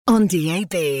on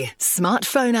DAB,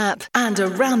 smartphone app, and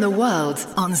around the world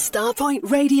on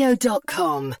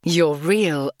starpointradio.com. Your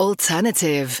real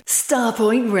alternative.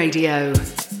 Starpoint Radio.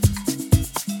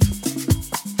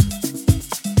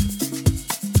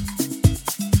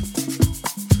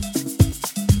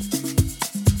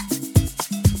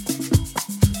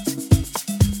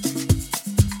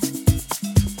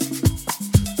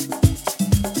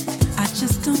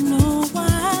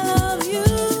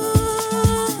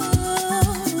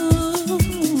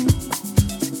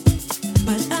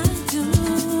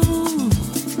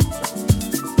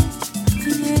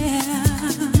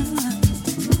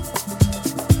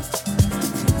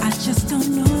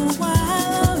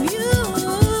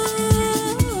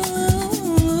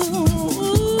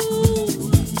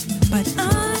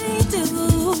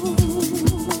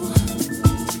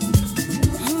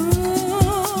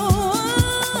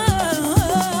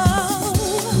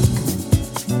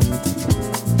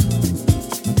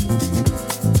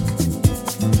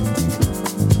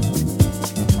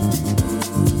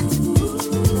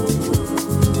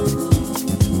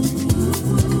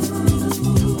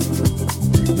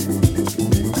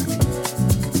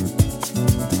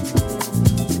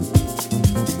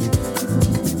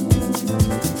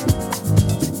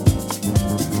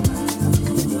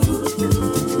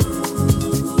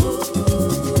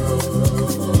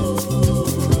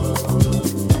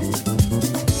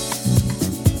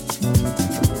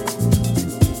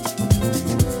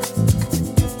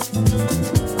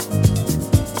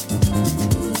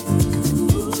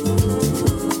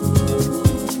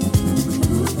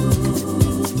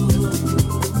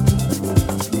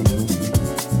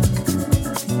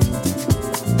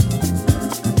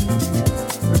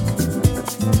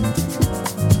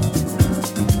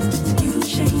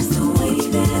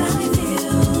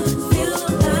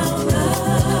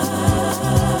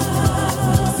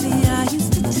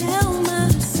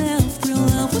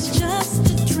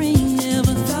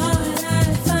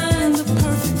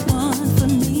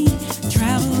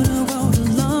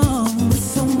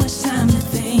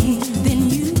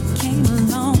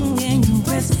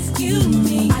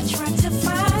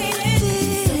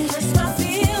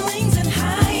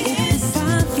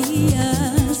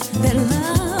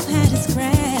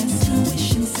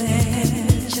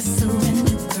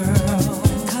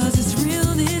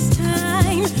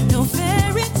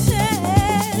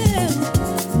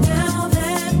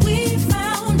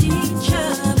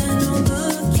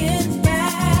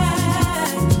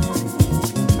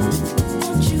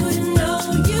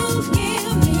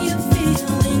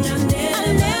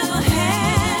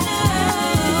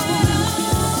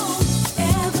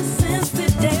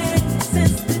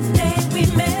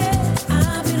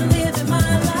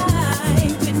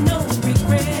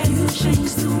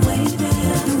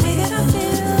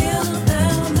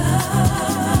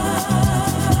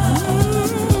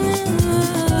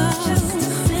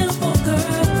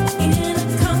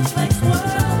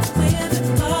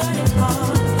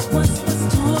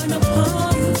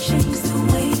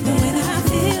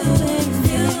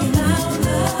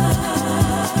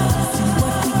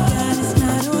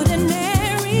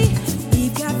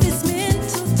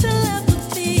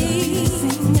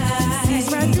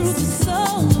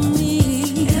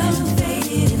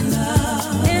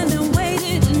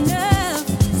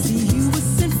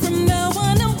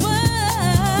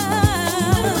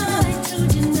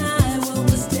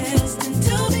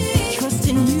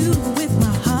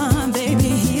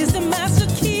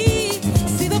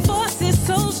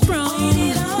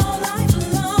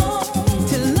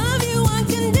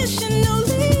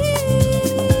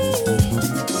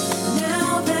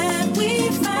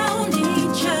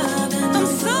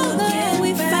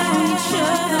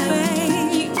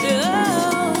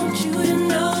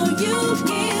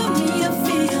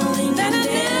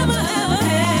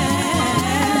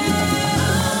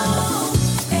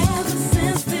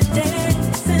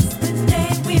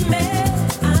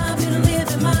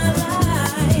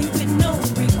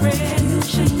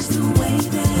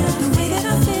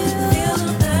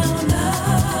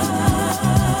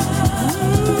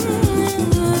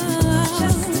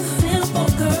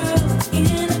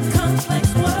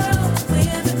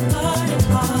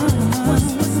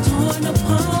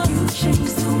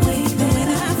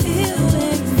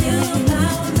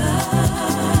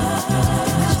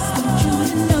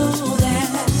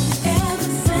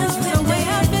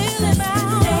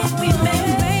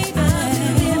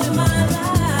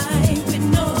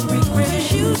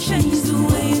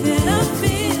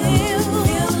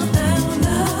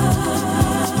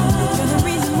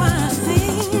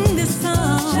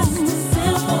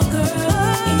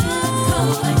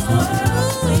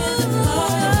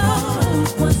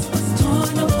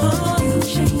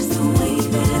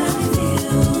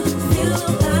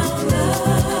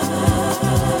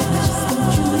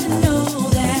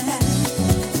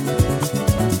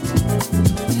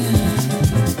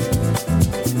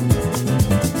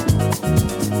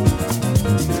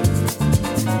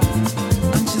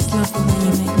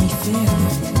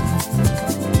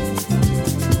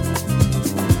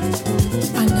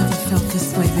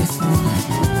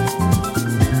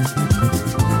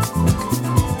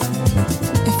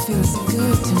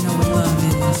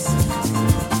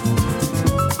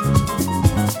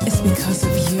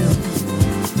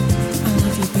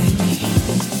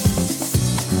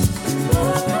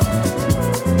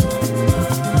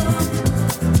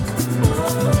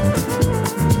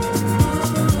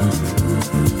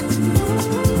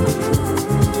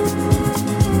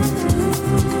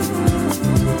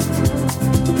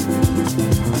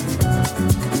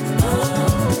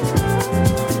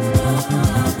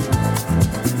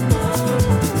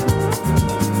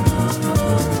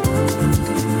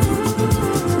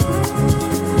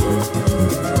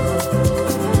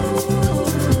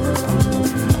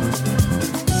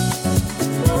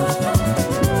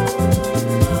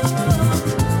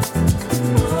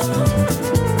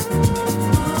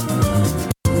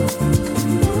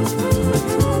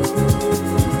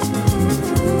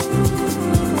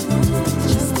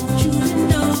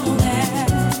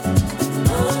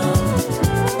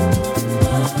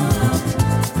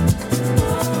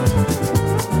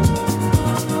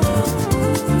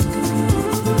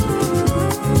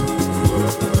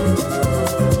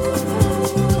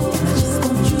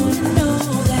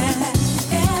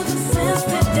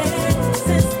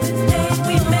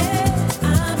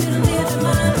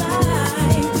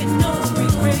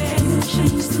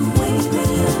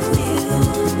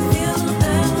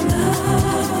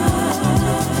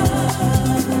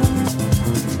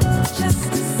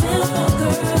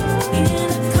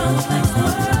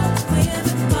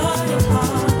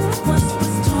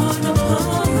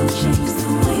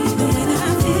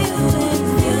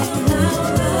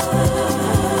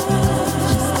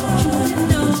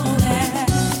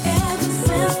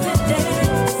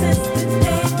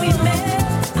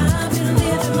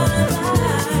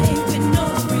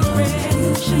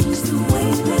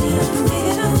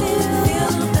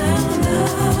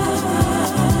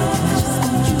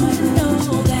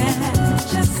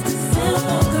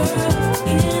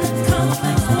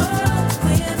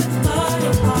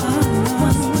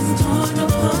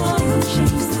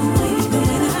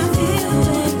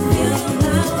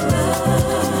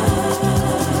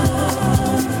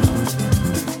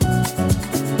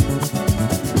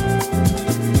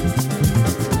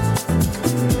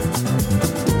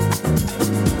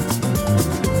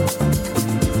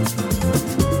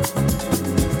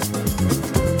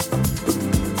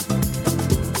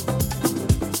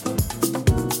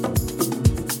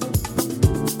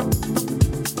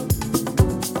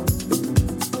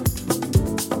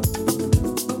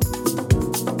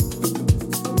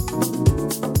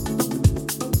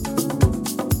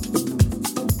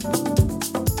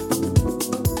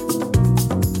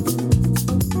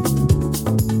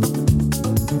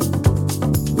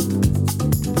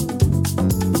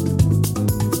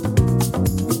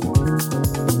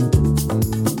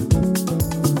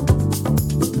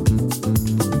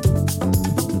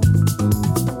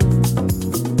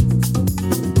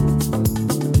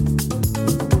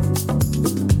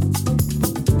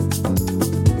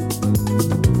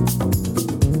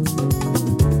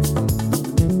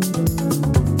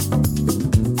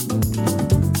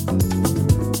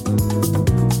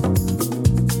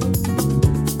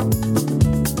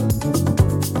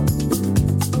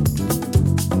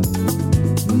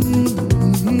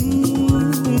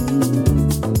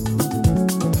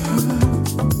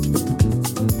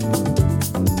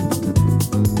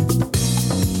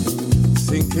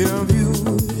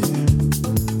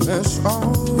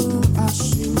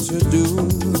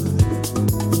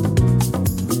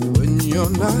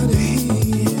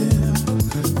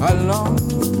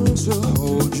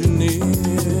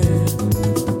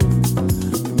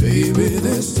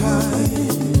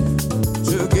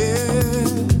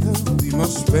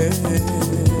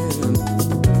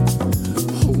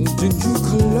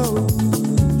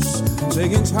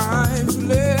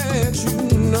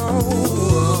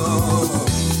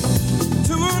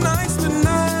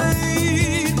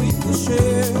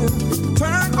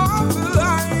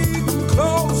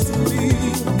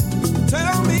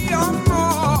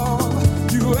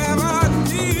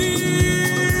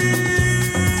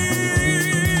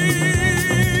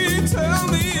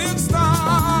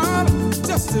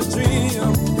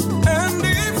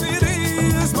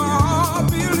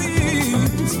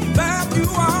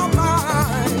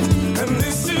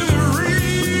 This is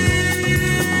real.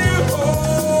 Oh,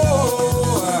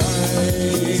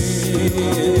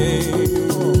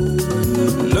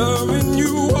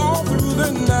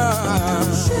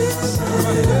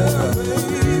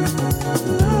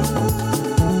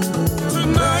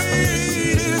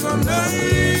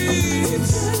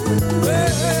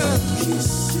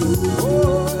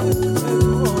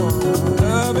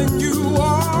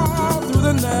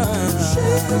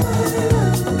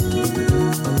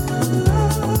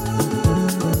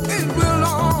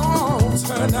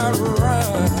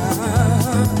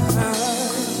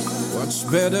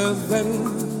 better than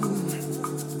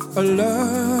a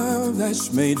love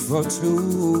that's made for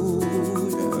two.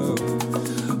 Yeah.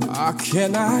 I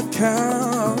cannot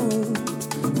count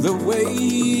the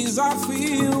ways I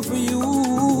feel for you.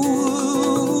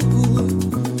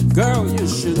 Girl, you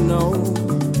should know,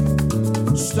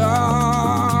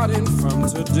 starting from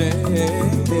today,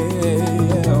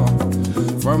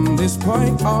 from this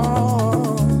point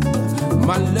on,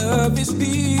 my love is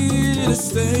here to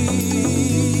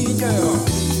stay, girl.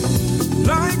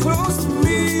 Lie close to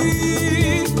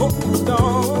me, oh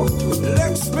no,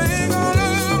 let's make our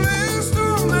love last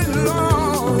all night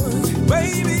long.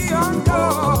 Baby, I'm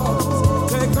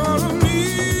yours, take all of me.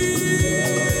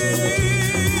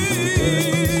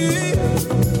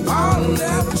 I'll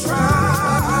never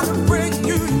try to break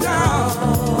you down.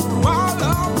 My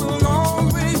love will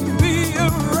always be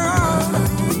around.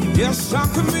 Yes, I'm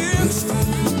convinced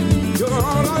you're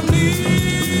all I need.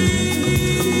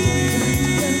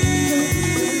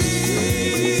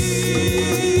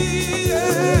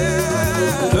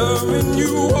 Yeah. Loving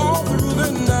you all through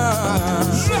the night.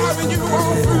 Loving you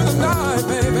all through the night,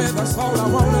 baby. That's all I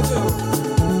wanna do.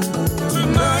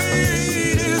 Tonight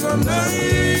is a night.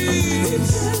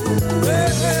 Yeah.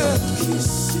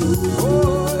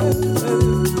 Oh,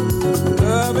 yeah.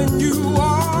 Loving you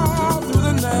all through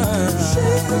the night.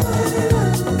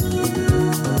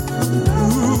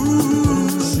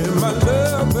 Share my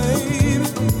love, baby.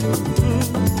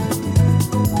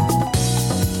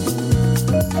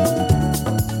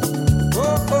 Oh,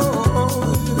 oh, oh.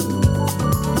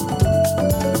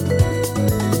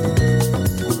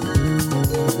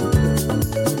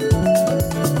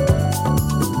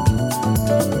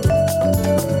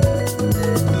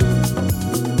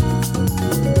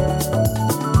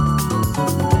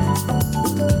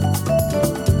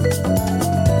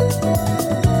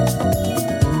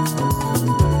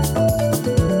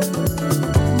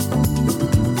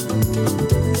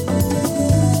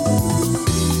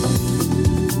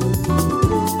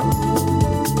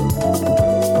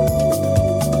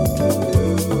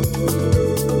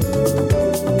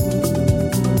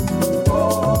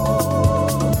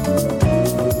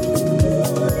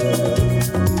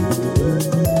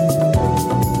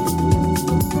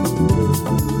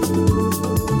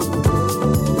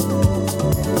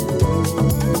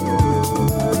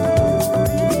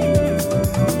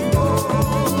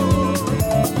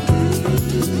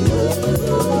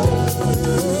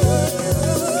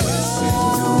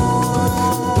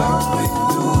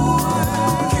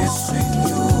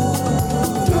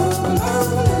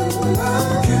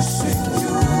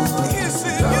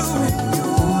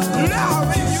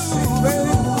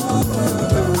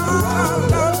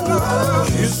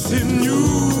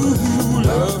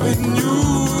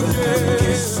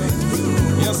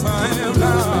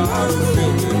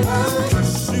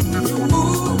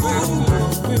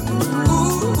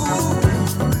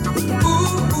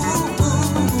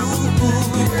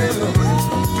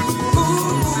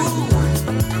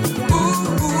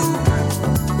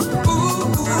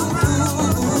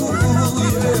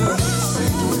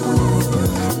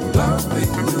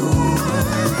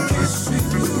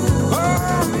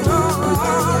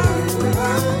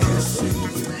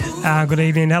 Good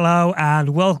evening, hello, and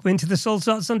welcome into the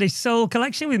Soulsorts Sunday Soul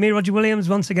Collection with me, Roger Williams,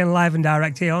 once again live and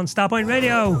direct here on Starpoint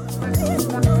Radio.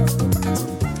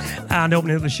 And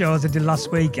opening up the show as I did last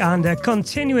week, and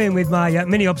continuing with my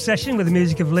mini obsession with the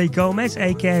music of Lee Gomez,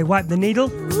 aka Wipe the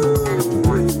Needle,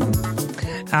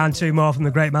 and two more from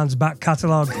the great man's back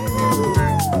catalogue.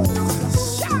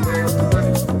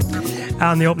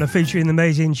 And the opener featuring the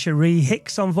amazing Cherie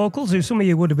Hicks on vocals, who some of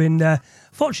you would have been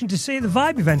fortunate to see at the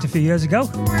Vibe event a few years ago.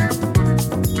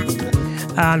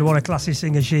 And what a classy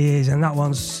singer she is, and that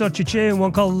one's such a tune,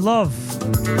 one called Love.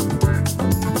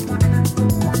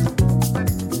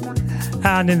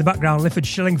 And in the background, Lifford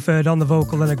Shillingford on the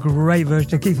vocal, and a great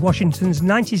version of Keith Washington's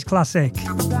 90s classic,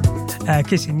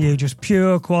 Kissing You, just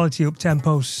pure quality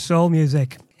up-tempo soul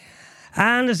music.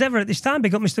 And as ever at this time,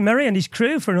 big up Mr. Merry and his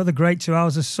crew for another great 2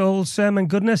 hours of soul, sermon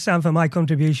goodness, and for my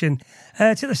contribution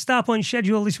to the Starpoint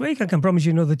schedule this week. I can promise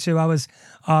you another 2 hours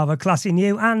of a classy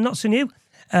new and not so new,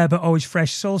 but always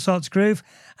fresh Soulsorts groove.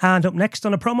 And up next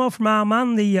on a promo from our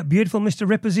man, the beautiful Mr.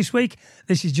 Rippers this week,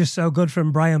 this is Just So Good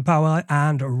from Brian Powell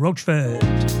and Roachford.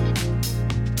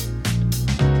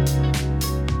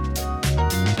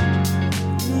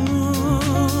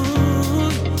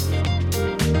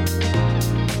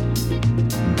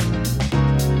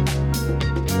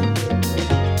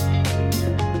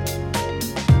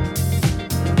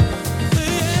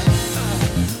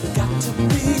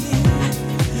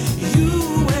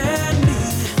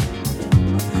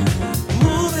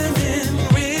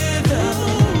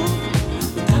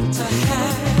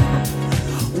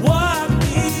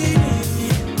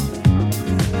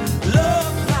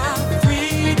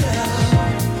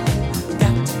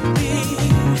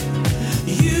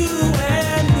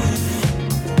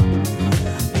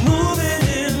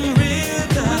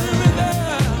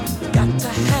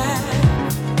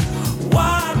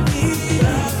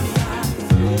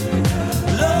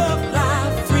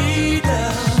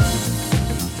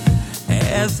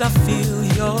 As I feel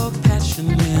your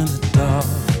passion in the dark,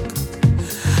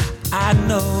 I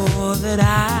know that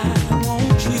I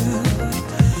want you.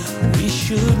 We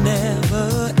should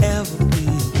never ever be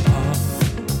apart.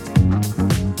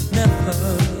 Never.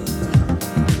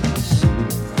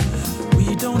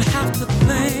 We don't have to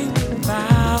think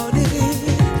about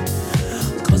it,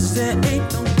 'cause there ain't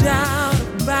no doubt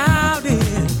about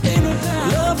it. Ain't no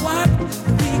doubt. Love what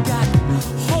we got.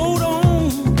 Hold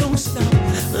on, don't stop.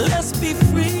 Let's be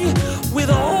free with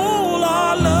all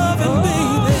our loving,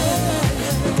 baby.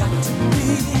 Got to be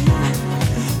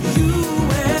you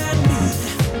and me,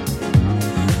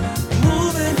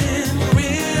 moving in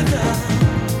rhythm.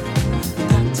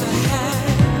 Got to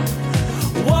have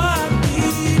what we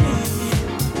need.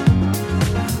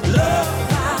 Love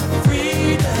like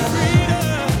freedom.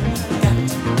 Got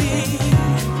to be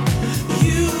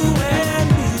you and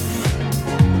me,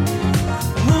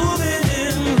 moving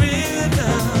in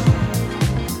rhythm.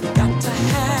 Got to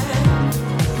have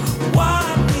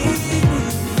what we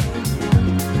need.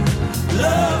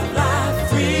 Love like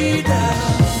freedom.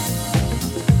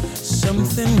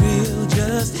 Something real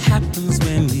just happens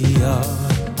when we are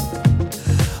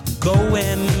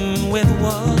going with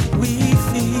what we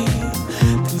feel.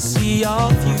 Can see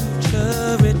our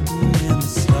future written in the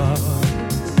stars.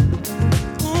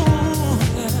 Ooh,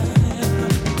 yeah.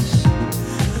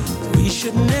 We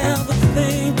should never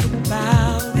think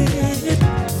about it,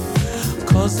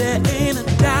 'cause there ain't a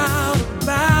doubt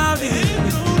about it.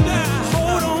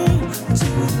 Hold on to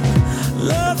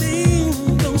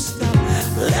loving, don't stop.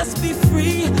 Let's be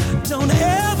free, don't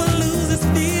ever lose this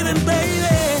feeling,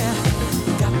 baby.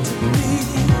 Got to be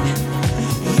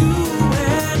you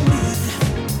and me,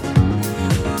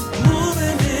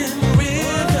 moving in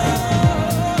rhythm.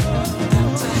 Got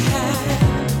to have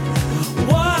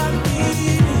what we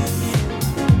need.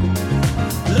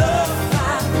 Love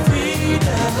like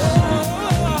freedom.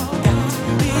 Got to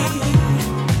be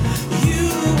you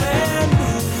and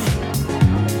me,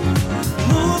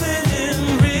 moving in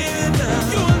rhythm.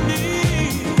 You and me.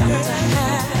 Got to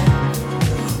have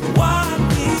what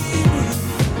we need.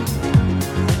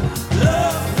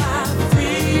 Love like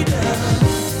freedom.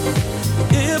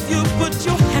 If you put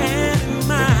your hand in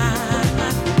mine,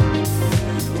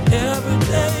 every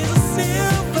day's a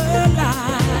silver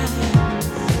line,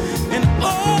 and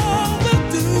all we'll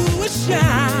do is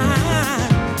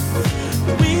shine.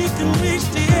 We can reach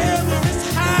the Everest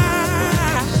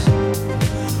high.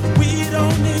 We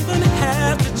don't even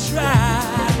have to try.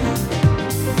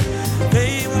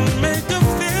 They will make a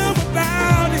film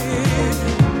about it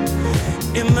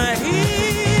in the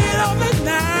heat of the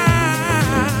night.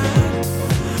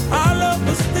 Our love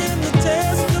will stand the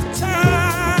test of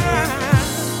time.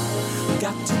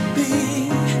 Got to be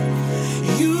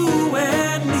you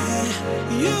and me,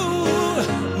 you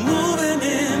moving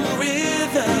in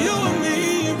rhythm. You and me,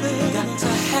 baby. Got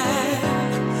to have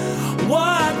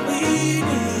what we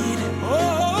need.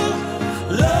 Oh,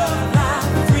 love like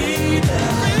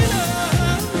freedom.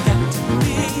 Got to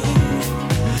be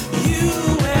you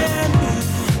and me,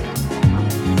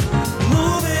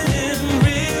 moving in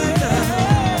rhythm.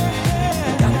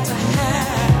 Got to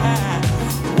have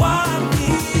what we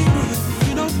need.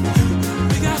 You know,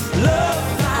 we got love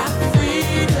like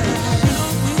freedom. You know,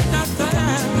 we got to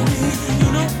have it. You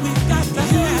know, we got to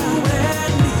have you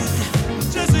and me,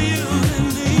 just you and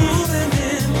me, moving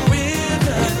in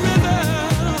rhythm.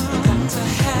 Got to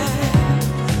have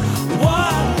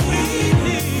what we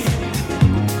need.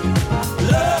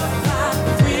 Love like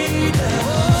freedom.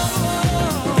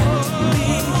 Got to be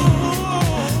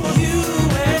you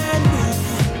and me,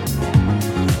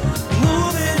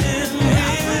 moving in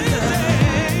rhythm.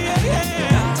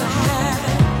 Got to have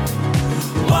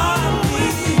what we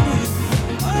need.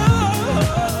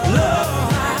 Love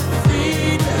like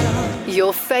freedom.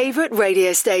 Your favourite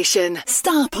radio station,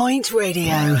 Starpoint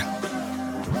Radio.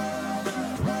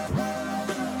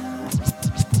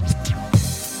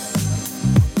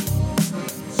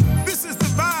 This is the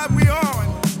vibe we on.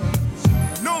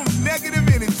 No negative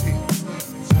energy.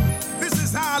 This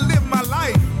is how I live my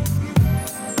life.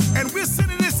 And we're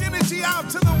sending this energy out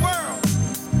to the world.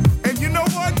 And you know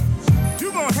what?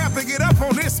 You're going to have to get up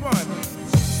on this one.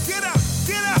 Get up,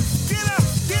 get up, get up,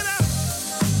 get up.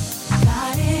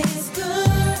 God is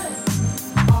good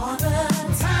all the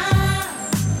time,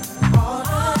 all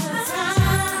the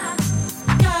time.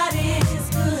 God is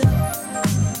good.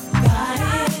 God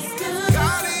is good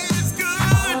God is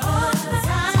good all the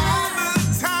time, all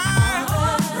the time.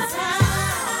 all the time.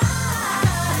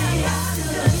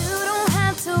 You don't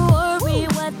have to worry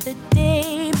what the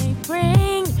day may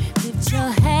bring. Lift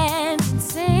your hands and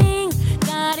sing.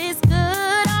 God is good.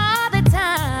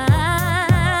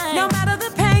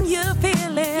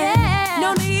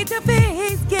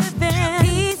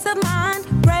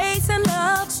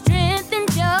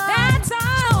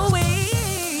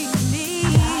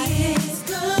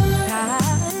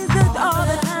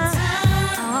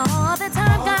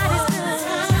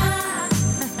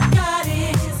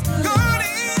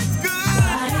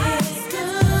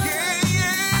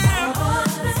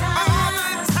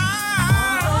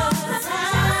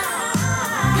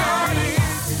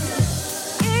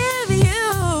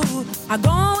 are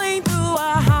going through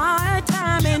a hard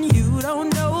time and you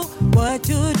don't know what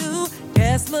to do,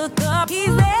 just look up.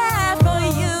 He's there for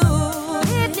you.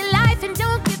 Live your life and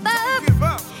don't give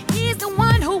up. He's the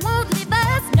one who won't leave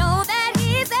us. Know that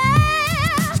he's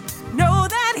there. Know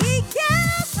that he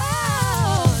cares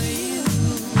for you.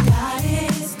 God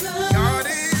is good. God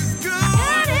is good.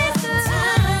 God is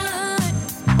good.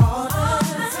 All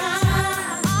the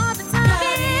time. All the time.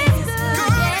 God is good.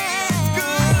 God is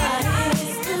good. God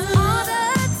is good. All the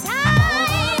time.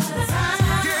 All the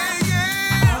time. Yeah,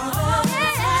 yeah. All the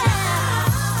time.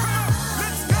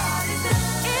 Let's go.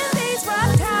 In these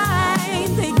rough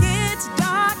times, it gets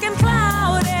dark and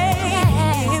cloudy.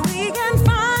 And we can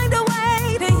find a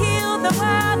way to heal the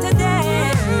world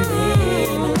today.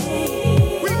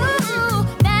 Ooh,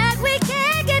 that we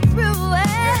can get through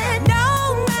it.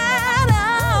 No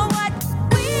matter what,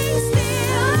 we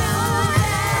still know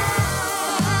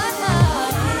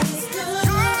God is good.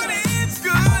 God is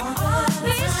good.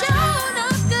 He's shown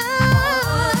us good.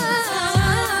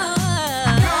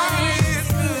 God is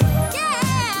good. Yeah.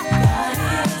 God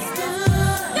is good.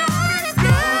 God is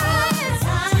good.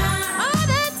 All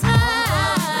the time.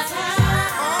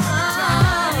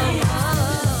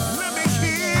 Let me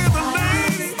hear the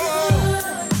lady. Oh.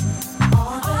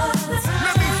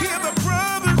 Let me hear the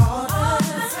brothers.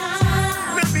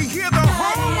 Let me hear the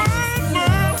whole wide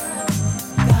world.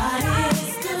 God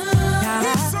is good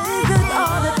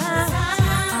all the time.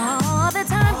 All the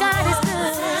time, God is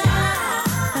good.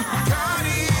 God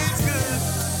is good.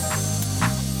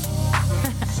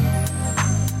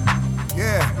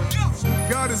 Yeah,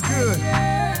 God is good.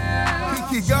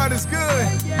 Kiki, God is good.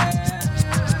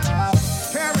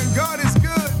 Karen, God is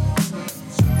good.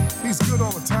 He's good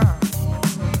all the time.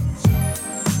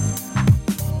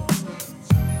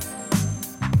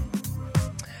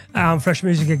 Fresh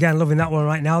music again, loving that one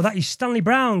right now. That is Stanley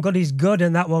Brown, God is good,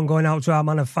 and that one going out to our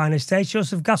man of finest taste,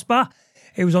 Joseph Gaspar.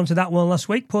 He was onto that one last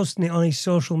week, posting it on his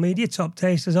social media, top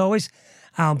taste as always.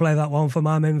 I'll play that one for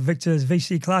my man Victor's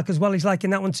VC Clark as well, he's liking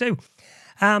that one too.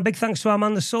 Big thanks to our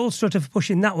man the Soulsorts for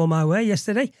pushing that one my way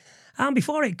yesterday. And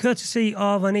before it, courtesy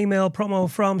of an email promo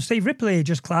from Steve Ripley,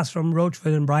 just class from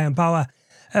Roachford and Brian Power,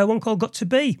 one called Got to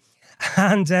Be.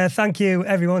 And thank you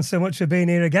everyone so much for being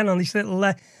here again on this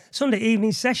little Sunday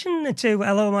evening session. To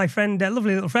hello my friend,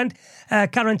 lovely little friend,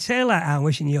 Karen Taylor, and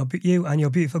wishing you and your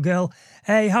beautiful girl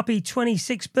a happy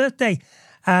 26th birthday.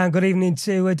 And good evening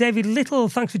to David Little,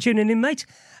 thanks for tuning in, mate.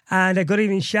 And good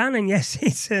evening, Shan, and yes,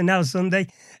 it's now Sunday,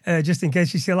 just in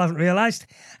case you still haven't realised.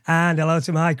 And hello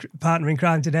to my partner in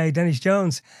crime today, Dennis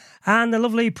Jones. And the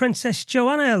lovely Princess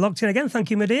Joanna, locked in again,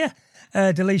 thank you, my dear.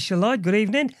 Delisha Lloyd, good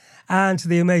evening. And to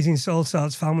the amazing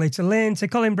Soulsorts family, to Lynn, to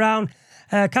Colin Brown,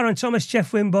 Karen Thomas,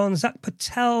 Jeff Wimborne, Zach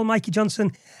Patel, Mikey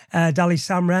Johnson, Dali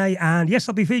Samray, and yes,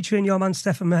 I'll be featuring your man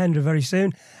Stefan Mahendra very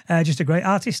soon, just a great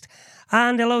artist.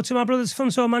 And hello to my brothers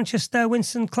Funso Manchester,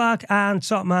 Winston Clark, and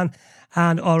top man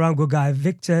and all-round good guy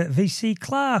Victor VC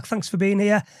Clark. Thanks for being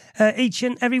here, each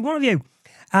and every one of you.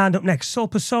 And up next, Soul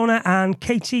Persona and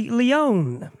Katie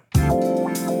Leone.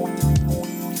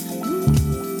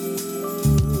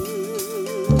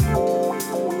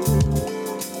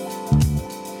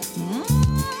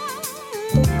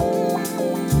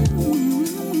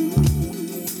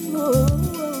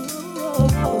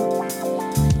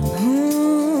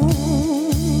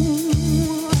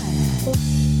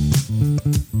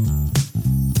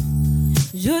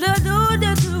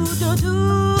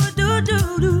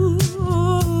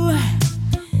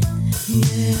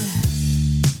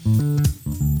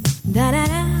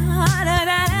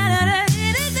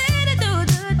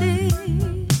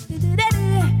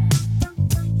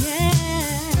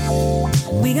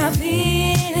 We got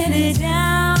feeling it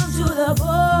down to the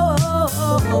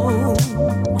bone.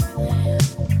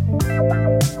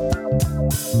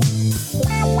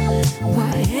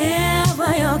 Whatever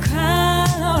your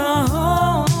color,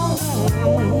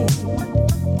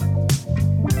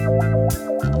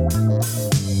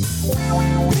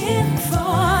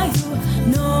 before you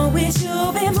know it,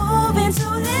 you'll be moving to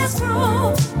this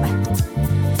room.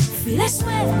 Feel like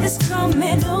sweat is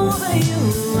coming over you.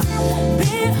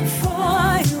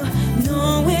 Before you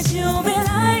know it, you'll be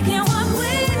liking what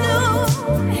we do,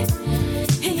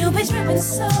 and you'll be dripping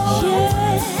so. Before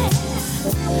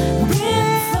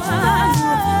you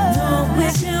know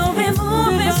it, you'll be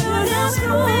moving to this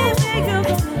room.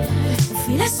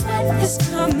 Feel like sweat is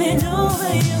coming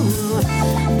over you.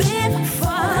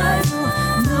 Before you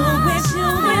know it,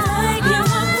 you'll be liking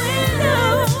what we do,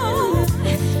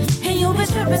 and you'll be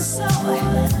dripping so.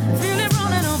 Feel it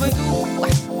rolling over you.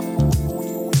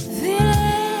 Feel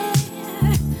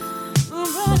it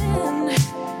rolling,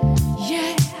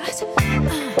 yeah.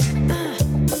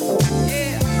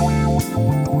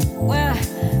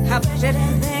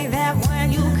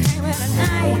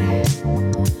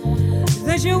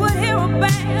 wish you would hear a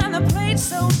band that played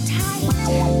so tight.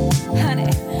 Honey,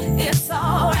 it's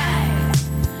alright.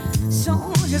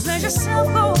 So just let yourself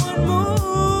go and move.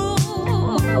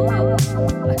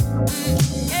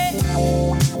 Yeah,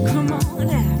 come on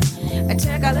now. And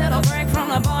take a little break from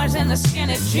the boys in the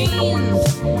skinny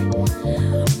jeans.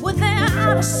 Well, they're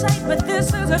out of sight, but this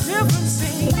is a different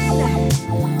scene.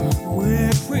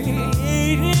 We're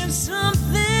creating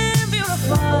something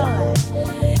beautiful,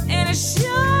 and it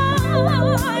sure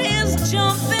is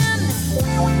jumping.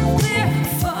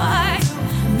 Before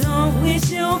you know it,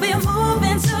 you'll be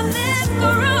moving to this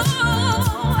groove.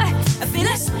 I feel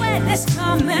the sweat that's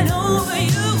coming over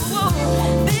you. Before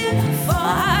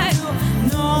you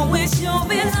know it, you'll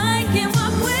be liking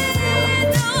what we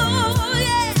do.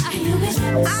 Yeah,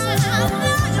 I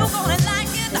know you're gonna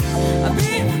like it.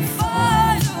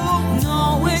 Before you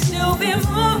know it, you'll be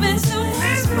moving to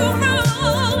this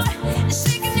groove,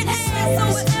 shaking your ass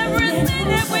over everything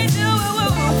that we do.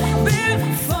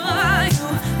 Before you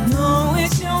know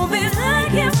it, you'll be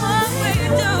liking what we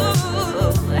do.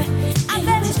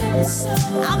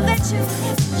 I bet you,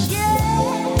 yeah,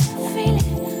 feel it.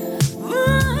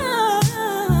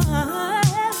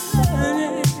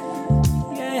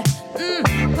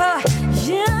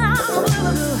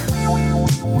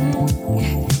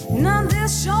 Now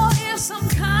this sure is some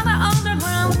kind of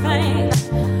underground thing.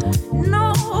 No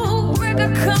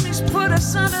record companies put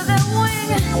us under their wing.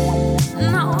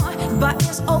 No, but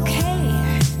it's okay,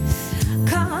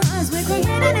 'cause we're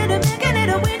creating it and making it,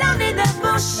 and we don't need that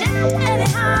bullshit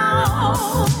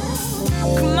anyhow.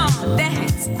 Come on,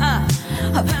 dance,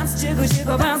 bounce, jiggle,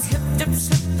 jiggle, bounce, hip, dip,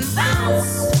 slip, and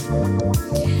bounce.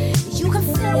 You can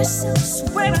feel yourself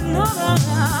sweating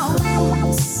around.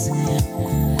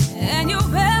 And you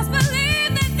best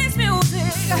believe that this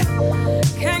music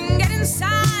can get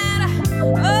inside of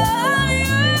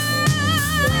you.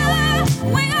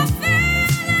 When you're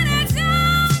feeling it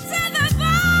down to the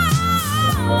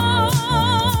bone,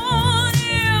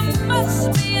 it must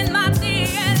be in my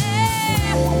DNA.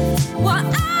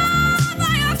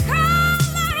 Whatever you call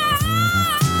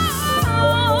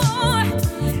it,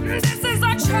 this is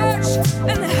our church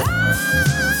and how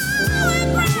we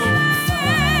pray.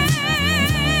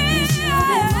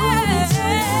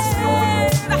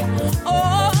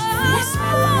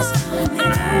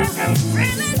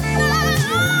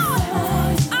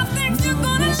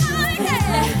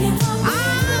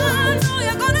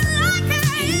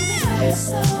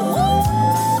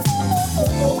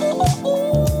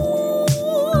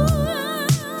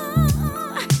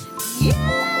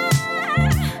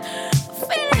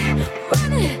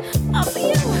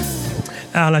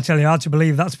 And I tell you, hard to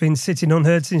believe that's been sitting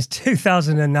unheard since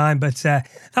 2009. But that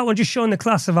one just showing the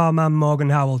class of our man Morgan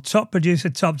Howell, top producer,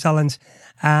 top talent,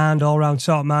 and all-round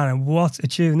top man. And what a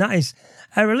tune that is!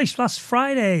 Released last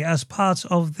Friday as part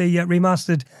of the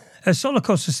remastered Solar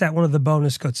Coaster set, one of the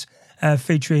bonus cuts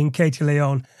featuring Katie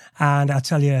Leon. And I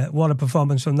tell you, what a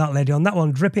performance from that lady on that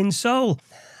one, Dripping Soul.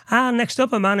 And next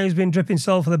up, a man who's been dripping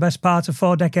soul for the best part of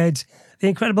 4 decades, the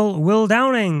incredible Will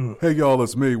Downing. Hey y'all,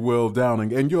 it's me, Will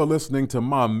Downing, and you're listening to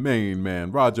my main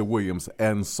man, Roger Williams,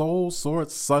 and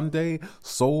Soulsorts Sunday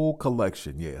Soul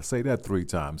Collection. Yeah, say that 3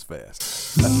 times fast.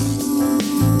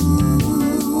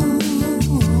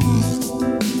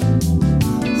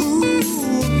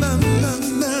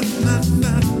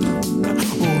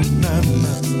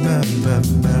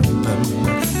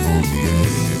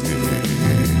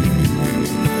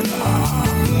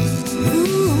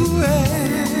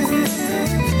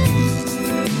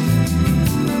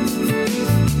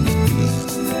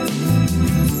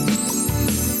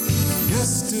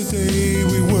 Yesterday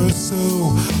we were so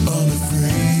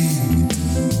unafraid,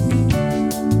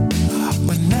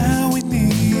 but now we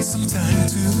need some time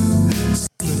to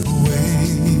slip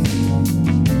away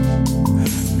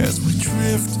as we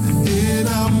drift in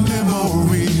our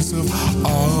memories of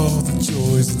all the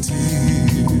joys and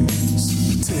tears,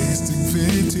 tasting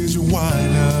vintage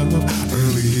wine of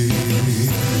early years.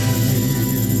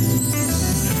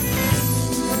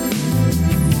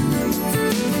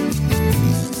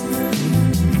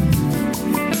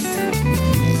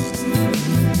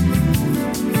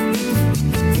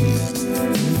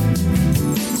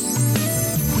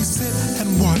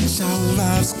 Our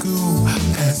lives go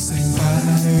passing by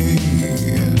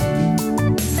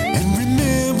and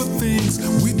remember things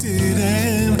we did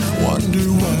and wonder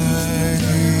why.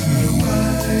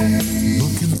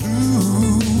 Looking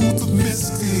through the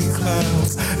misty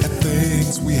clouds at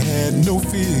things we had no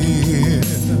fear,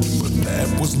 but that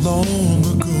was long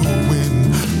ago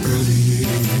in early years.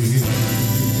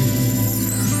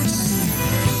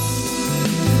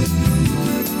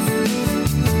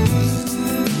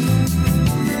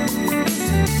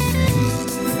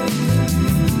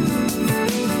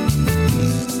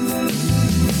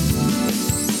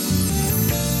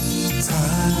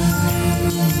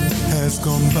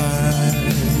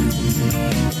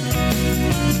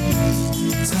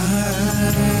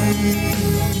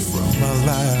 from our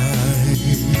lives.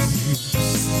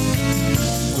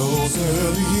 Those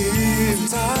early years,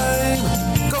 time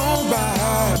gone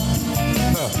by.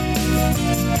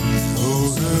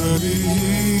 Those early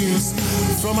years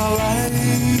from our life,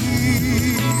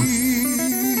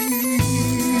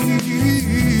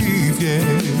 yeah,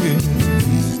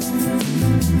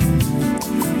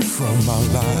 from our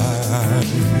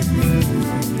lives.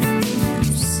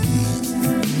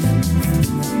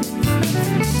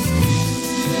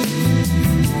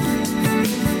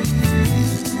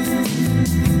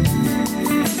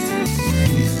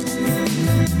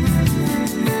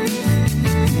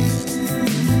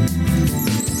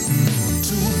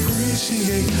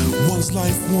 'Cause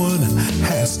life one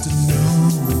has to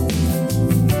know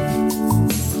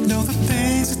the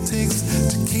things it takes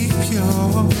to keep your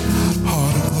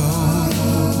heart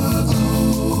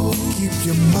aglow. Keep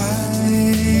your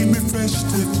mind refreshed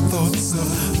with thoughts of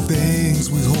things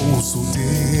we hold so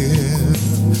dear.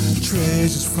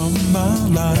 Treasures from our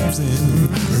lives in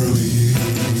early years.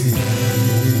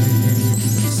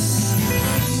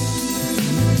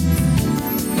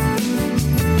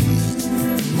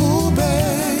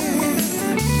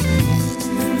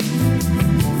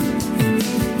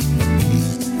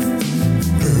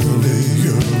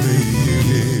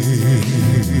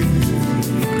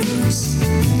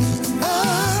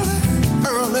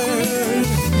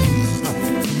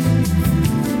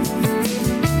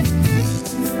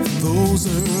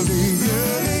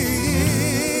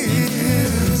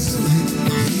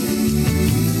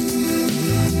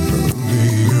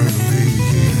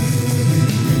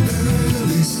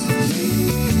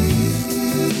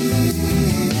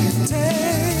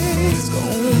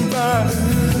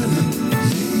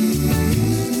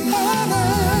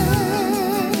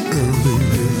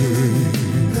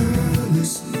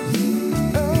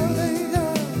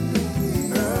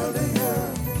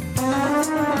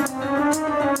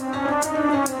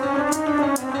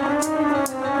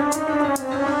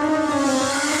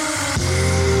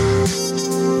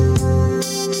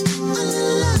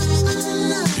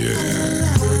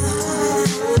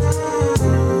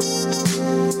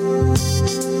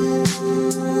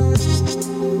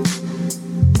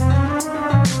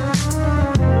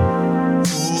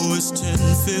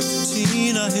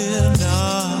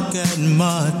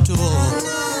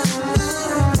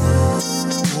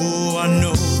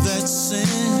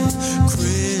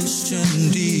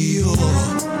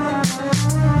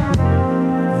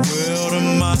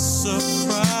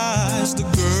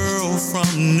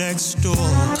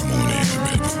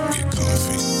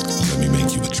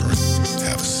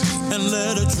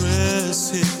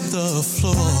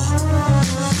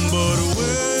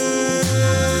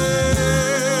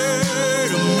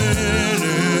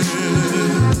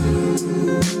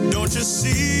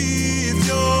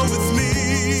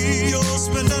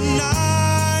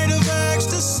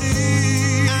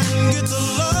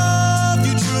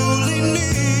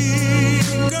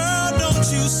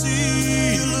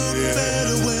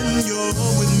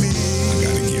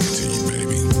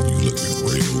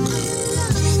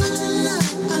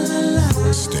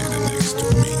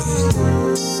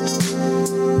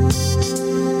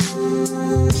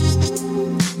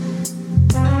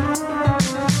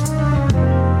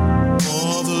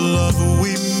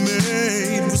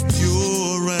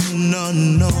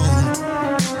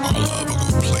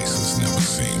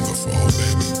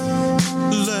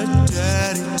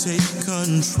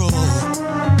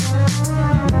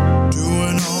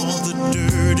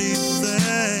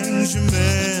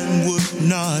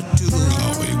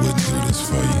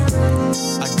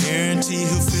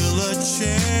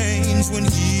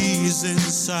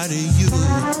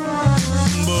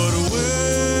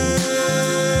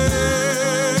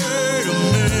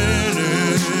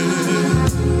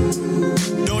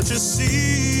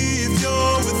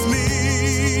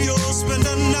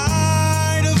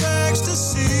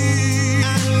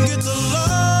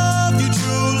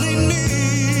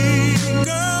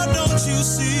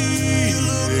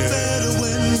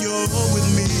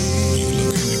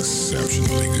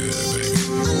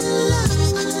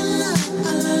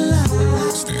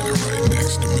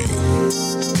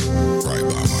 Right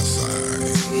by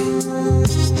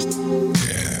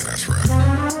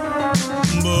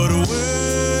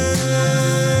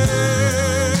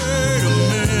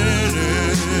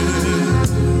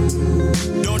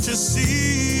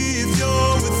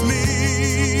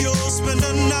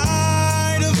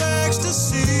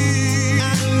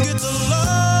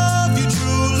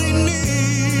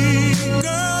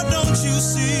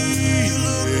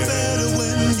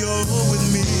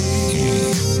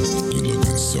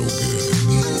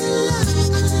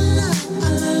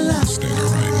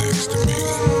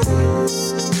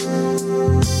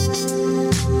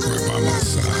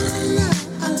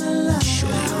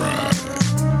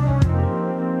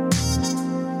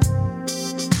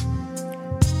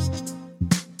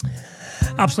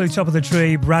Absolute top of the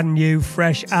tree, brand new,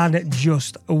 fresh, and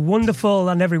just wonderful.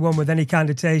 And everyone with any kind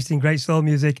of taste in great soul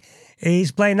music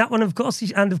is playing that one, of course,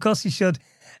 and of course he should.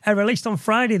 Released on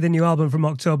Friday, the new album from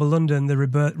October London, the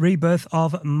rebirth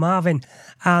of Marvin.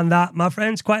 And that, my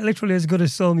friends, quite literally as good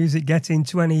as soul music gets in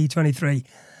 2023.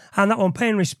 And that one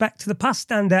paying respect to the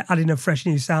past and adding a fresh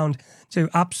new sound to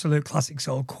absolute classic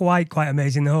soul. Quite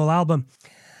amazing, the whole album.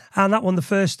 And that one, the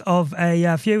first of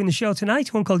a few in the show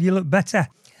tonight, one called You Look Better.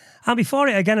 And before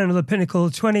it, again, another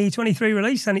pinnacle 2023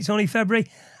 release, and it's only February,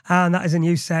 and that is a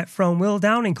new set from Will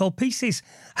Downing called Pieces.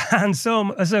 And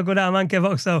so good our man Kev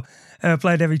Oxo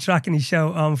played every track in his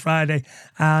show on Friday.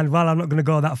 And while I'm not going to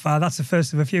go that far, that's the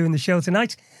first of a few in the show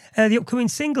tonight. The upcoming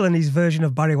single and his version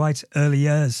of Barry White's Early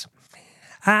Years.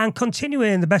 And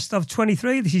continuing the best of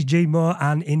 23, this is G Moore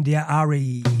and India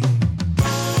Ari.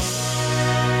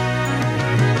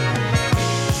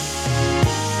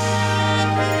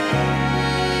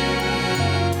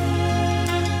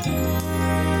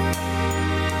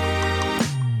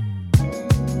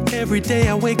 Every day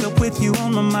I wake up with you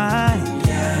on my mind.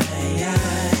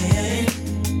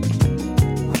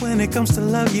 When it comes to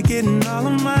love, you're getting all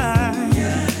of mine.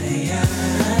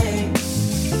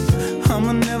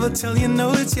 I'ma never tell you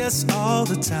no, it's yes all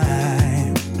the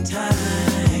time.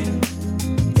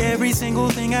 Every single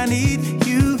thing I need,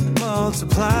 you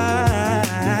multiply.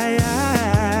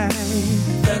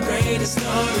 The greatest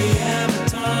story ever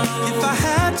told. If I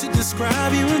had to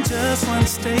describe you in just one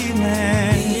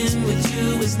statement, being with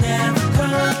you is never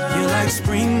cold. You're like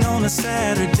spring on a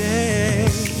Saturday,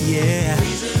 yeah.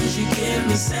 Reasons you give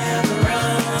me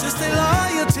several. Just stay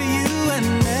loyal to you and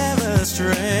never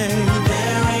stray.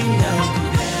 There ain't no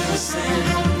comparison.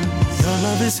 Your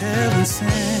love is heaven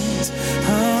sent.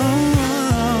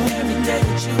 Oh, every day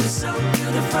with you is so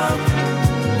beautiful.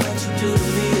 What you do to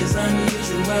me is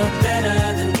unusual. Better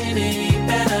than any,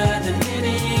 better than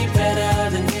any, better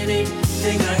than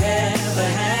anything I ever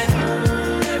had.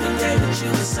 Every day with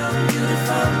you is so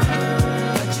beautiful.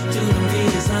 What you do to me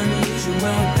is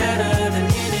unusual. Better than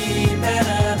any,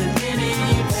 better than any,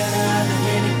 better than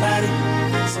anybody.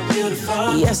 So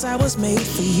beautiful. Yes, I was made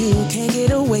for you. Can't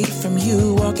get away from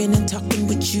you. Walking and talking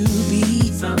with you,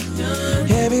 be so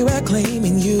good. Everywhere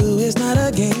claiming you is not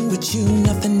a game with you.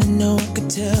 Nothing that no one could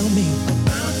tell me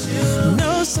about you.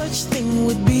 No such thing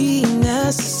would be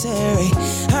necessary.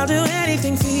 I'll do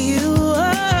anything for you.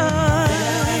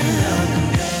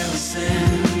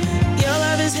 Your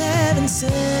love is heaven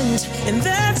sent, and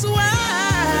that's why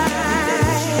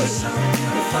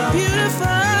beautiful.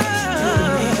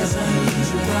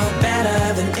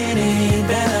 Better than any,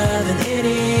 better than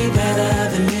any, better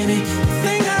than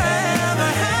anything I ever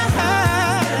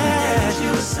had. You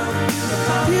were so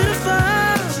beautiful, beautiful.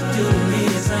 What you do to me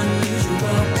is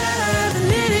unusual. Better than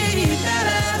any,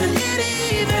 better than any,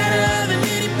 better than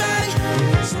anybody.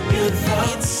 So beautiful.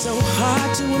 It's so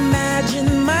hard to imagine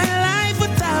my life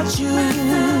without you.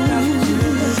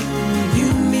 You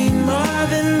mean more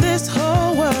than this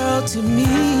whole world to me.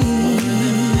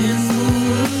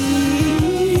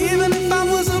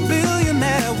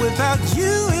 Without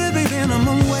you, it'd be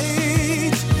minimum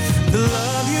wage. The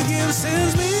love you give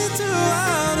sends me to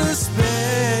outer space,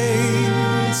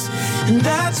 and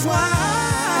that's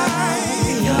why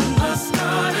you're a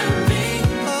star to me.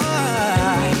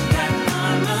 We got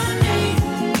harmony.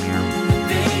 The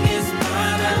biggest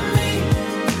part of me.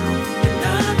 Your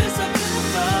love is so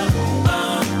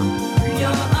beautiful.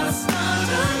 You're a star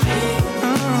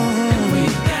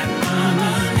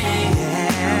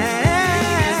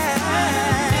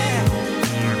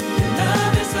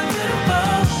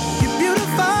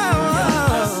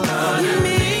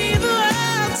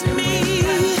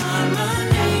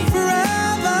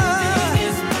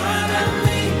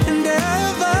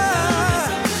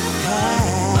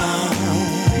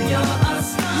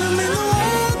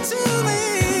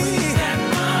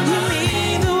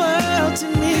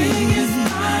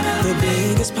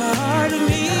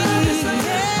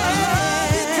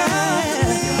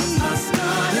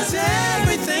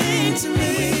to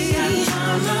me.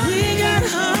 And we got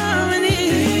harmony.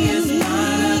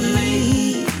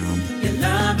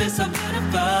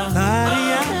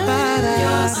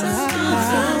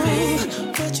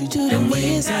 What you do to me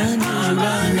is unusual.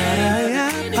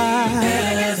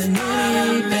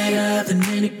 Better than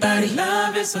anybody.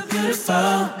 Love is so beautiful.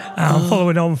 And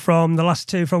following on from the last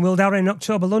two from Will Downing in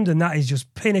October London, that is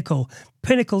just pinnacle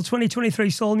 2023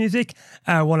 soul music.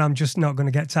 One I'm just not going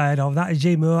to get tired of. That is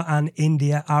G Moore and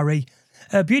India Ari.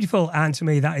 Beautiful, and to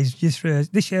me that is just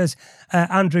this year's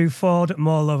Andrew Ford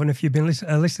More Love. And if you've been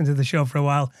listening to the show for a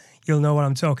while, you'll know what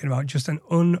I'm talking about. Just an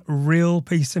unreal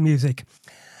piece of music.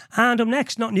 And up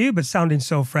next, not new, but sounding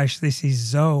so fresh, this is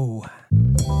Zoe.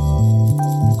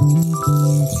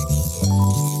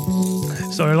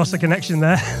 Sorry, I lost the connection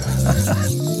there.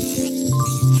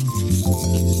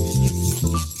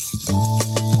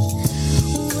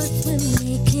 What we're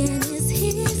making is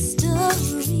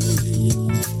history,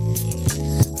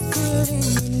 full of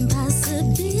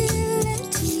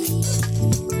impossibility,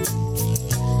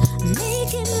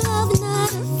 making love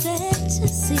not a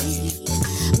fantasy.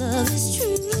 Love is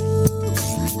true,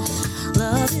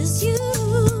 love is you,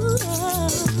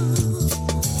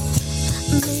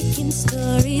 making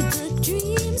storybook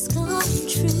dreams come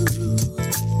true,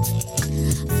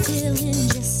 feeling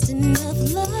just enough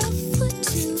love for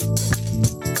two.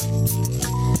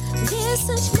 There's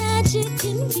such magic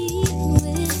in being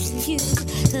with you,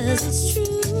 'cause it's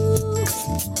true,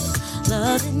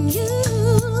 loving you.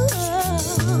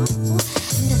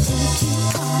 And I think you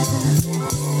are the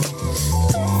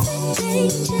perfect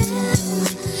angel. I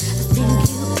think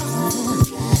you are the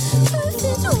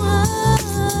perfect one.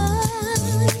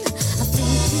 I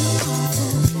think you are the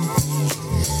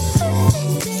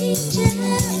perfect angel.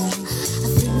 I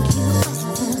think you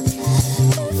are the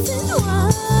perfect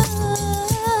one.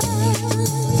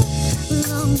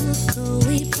 Long ago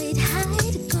we played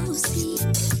hide and go seek,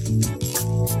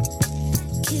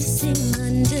 kissing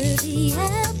under the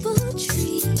apple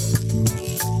tree.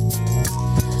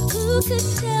 Who could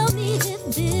tell me that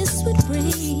this would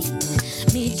bring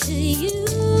me to you,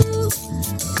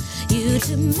 you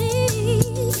to me?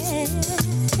 Yeah.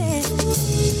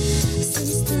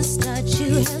 Since the start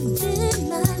you have been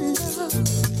my love,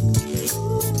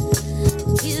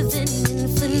 given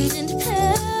infinite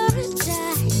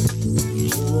paradise.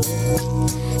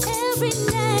 Every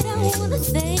night I wanna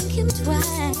thank him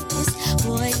twice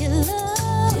for your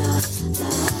love,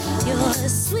 your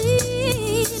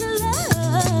sweet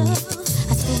love.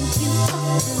 I think you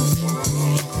are the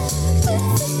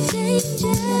perfect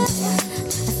angel.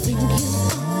 I think you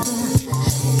are the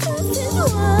perfect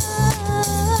one.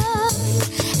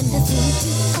 And I think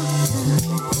you are the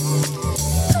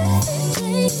perfect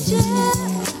angel.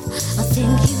 I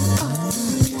think you are the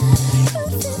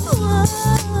perfect one.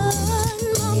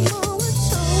 My mama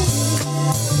told me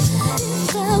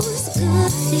if I was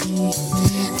good,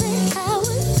 that I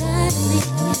would find me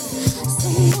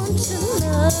someone to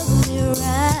love me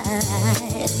right.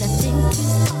 And I think you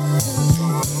are the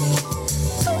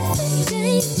perfect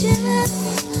angel. I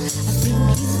think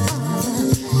you are the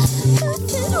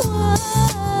perfect one. I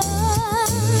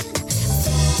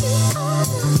think you are the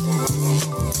perfect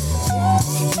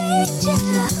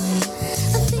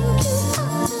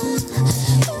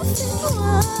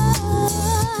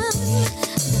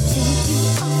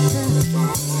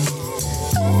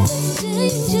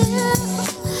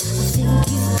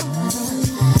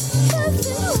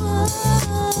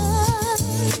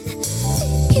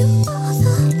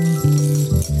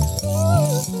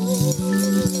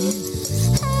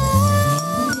one.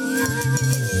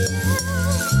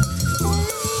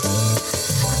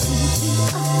 I think you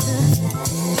are the perfect angel.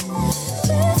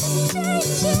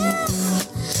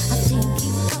 I think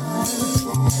you are the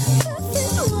perfect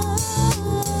one.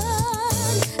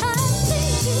 I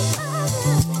think you are the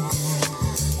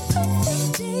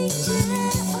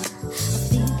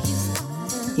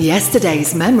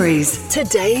Yesterday's memories,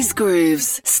 today's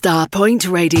grooves. Starpoint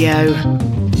Radio.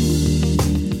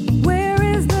 Where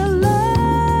is the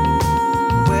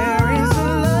love? Where is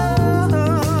the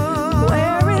love?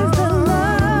 Where is the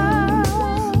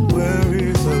love? Where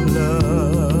is the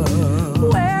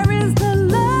love? Where is the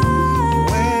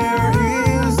love? Where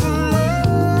is the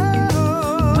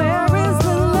love? Where is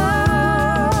the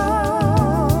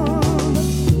love?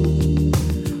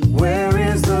 Where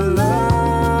is the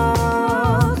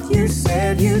love you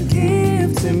said you'd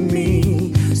give to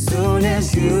me soon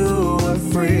as you were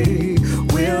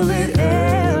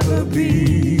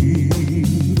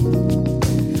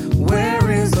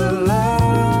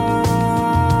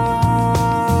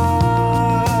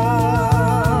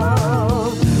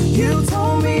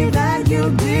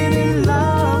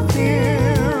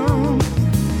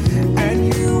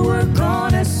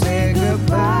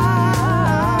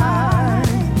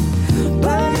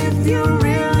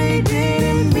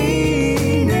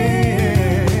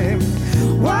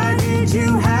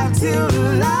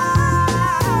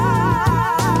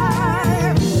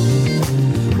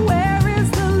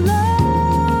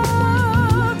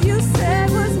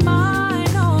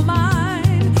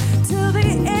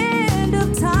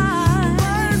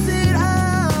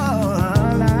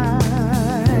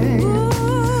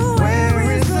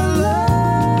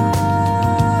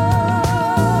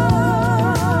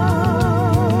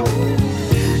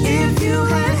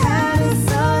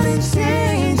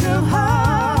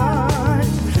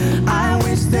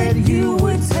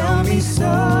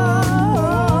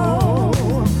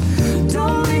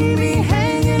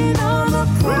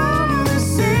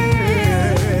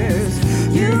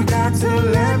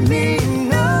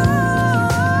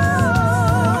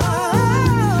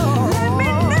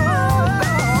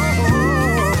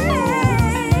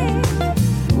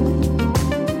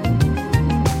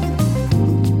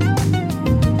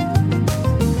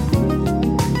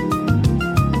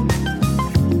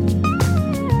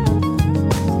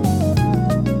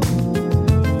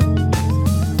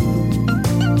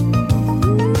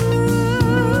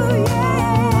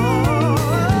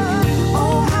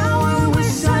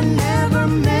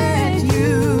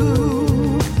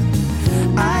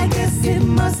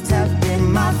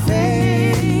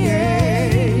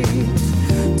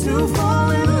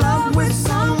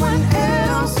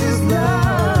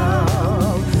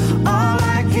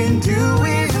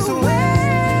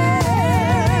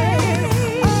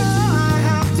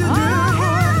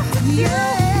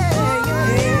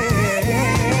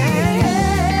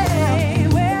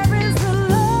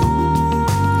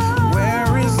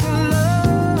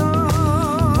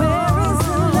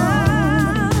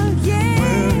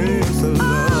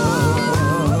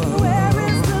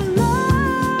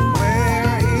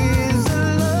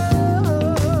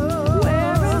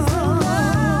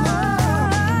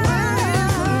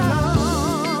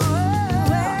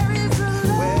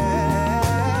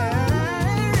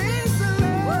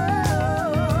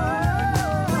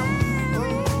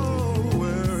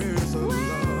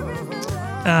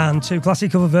And two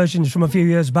classic cover versions from a few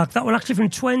years back. That one actually from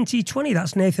 2020.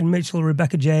 That's Nathan Mitchell,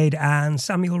 Rebecca Jade and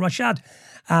Samuel Rashad.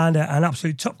 And an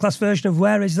absolute top-class version of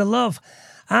Where Is the Love?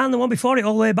 And the one before it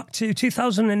all the way back to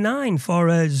 2009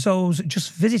 for Zoe's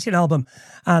Just Visiting album.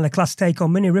 And a class take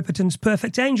on Minnie Riperton's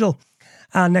Perfect Angel.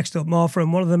 And next up, more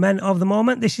from one of the men of the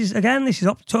moment. This is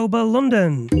October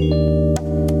London.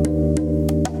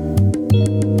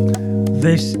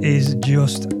 This is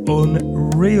just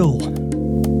unreal.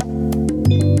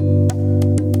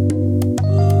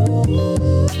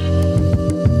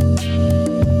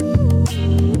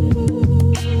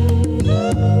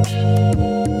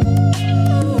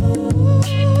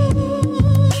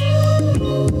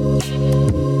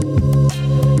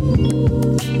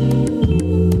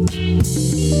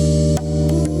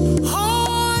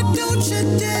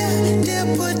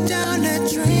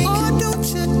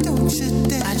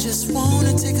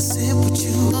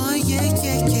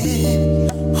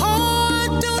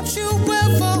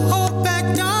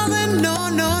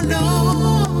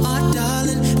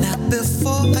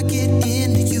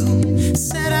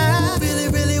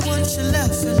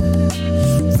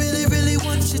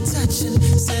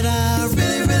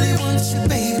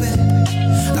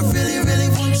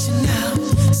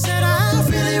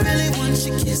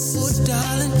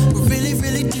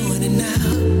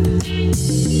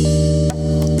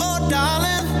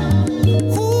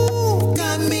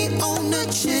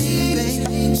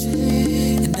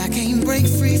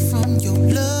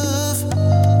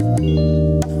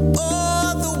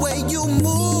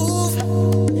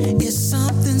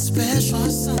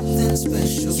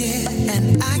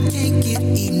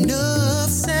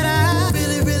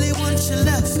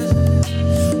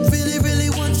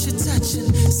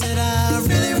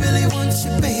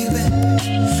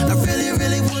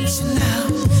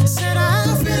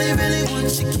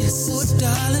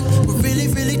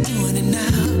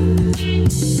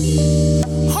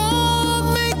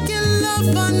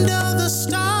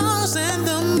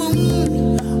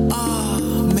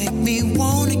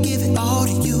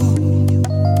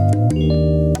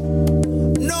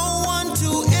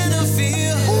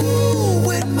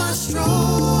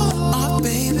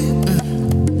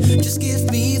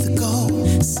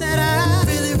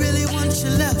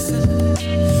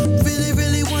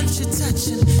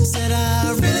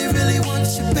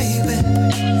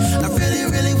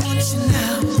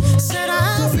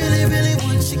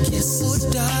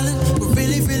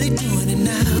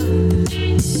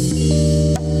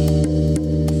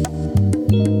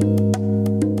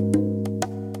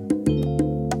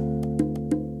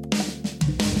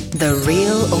 The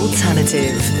real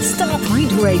alternative.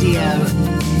 Starpoint Radio.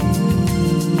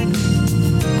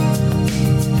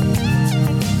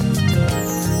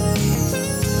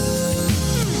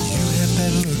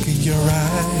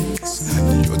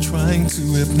 You're trying to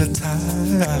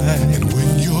hypnotize, and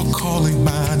when you're calling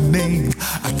my name,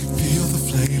 I can feel the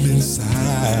flame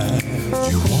inside.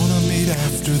 You wanna meet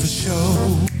after the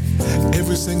show?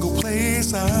 Every single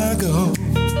place I go,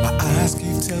 my eyes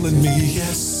keep telling me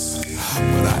yes,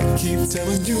 but I keep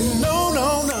telling you no,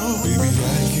 no, no. Baby,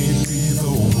 I can't be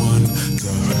the one to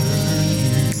hurt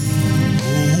you.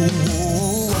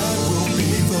 Oh, I will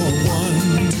be the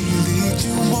one to lead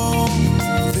you on,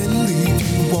 then leave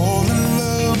you all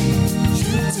alone.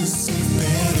 You deserve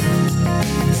better,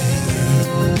 better.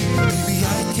 Baby, I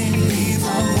can't be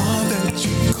the one that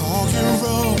you call your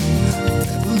own,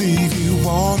 then leave you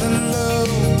all alone.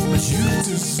 You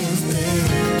deserve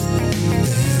better,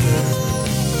 better.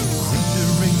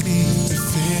 Rendering me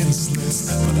defenseless,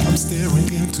 but I'm staring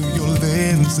into your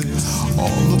lenses.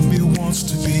 All of me wants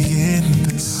to be in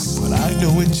this, but I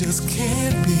know it just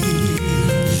can't be.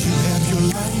 You have your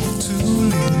life to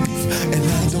live, and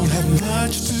I don't have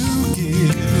much to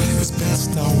give. It's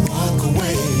best I walk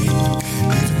away,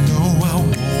 even though I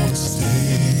wanna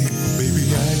stay. Baby,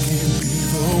 I can't be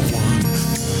the one to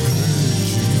hurt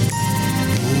you.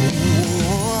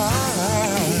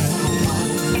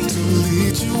 To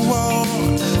lead you on,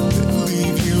 then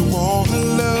leave you all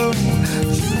alone.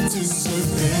 You deserve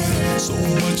better, so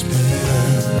much better.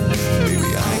 Baby,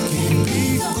 I can't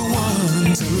be the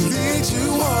one to lead you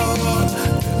on,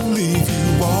 then leave you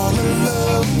all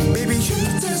alone. Baby, you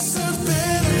deserve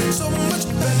better, so much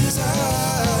better.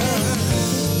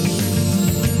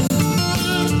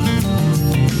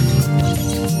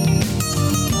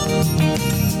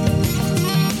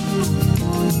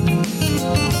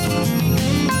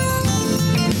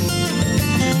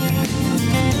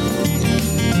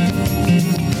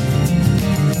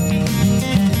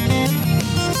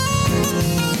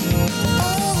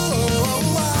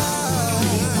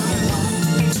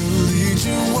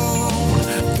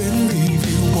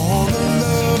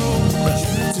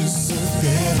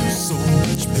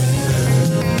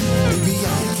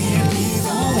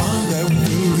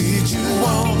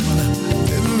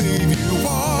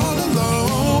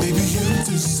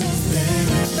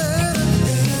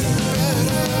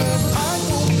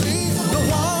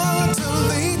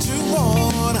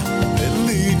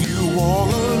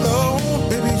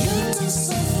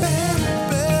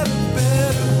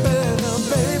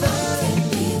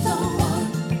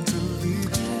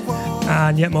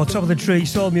 And yet more top of the tree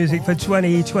soul music for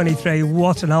 2023.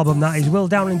 What an album that is. Will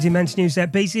Downing's immense new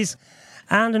set pieces.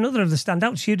 And another of the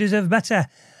standouts, You Deserve Better.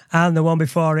 And the one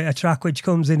before it, a track which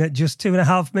comes in at just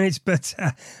 2.5 minutes. But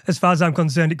as far as I'm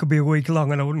concerned, it could be a week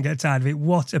long and I wouldn't get tired of it.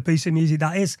 What a piece of music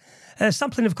that is.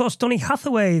 Sampling, of course, Donny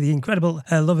Hathaway, the incredible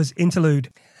Lovers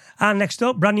Interlude. And next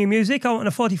up, brand new music, out on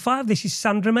a 45. This is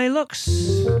Sandra May Lux.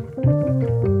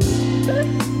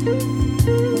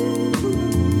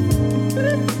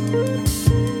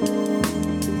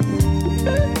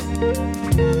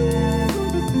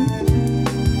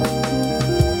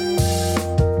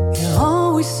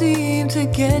 Seem to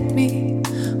get me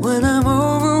when I'm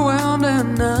overwhelmed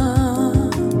and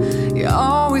numb. You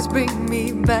always bring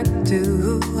me back to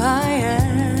who I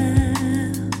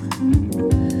am.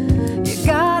 You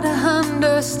gotta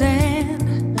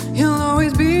understand, you'll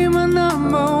always be my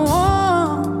number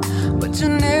one, but you're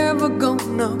never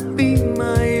gonna be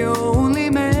my only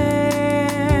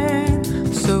man.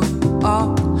 So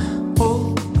I'll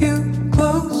hold you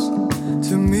close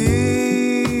to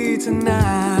me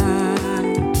tonight.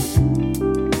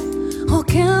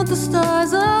 Count the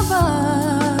stars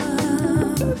above.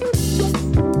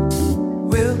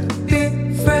 We'll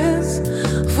be friends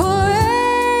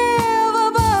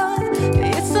forever, but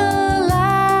it's the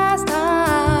last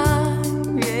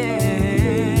time,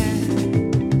 yeah,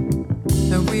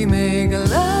 that we make love.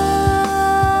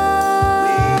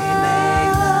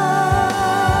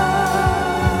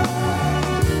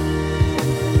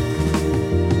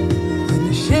 When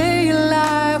you share your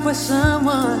life with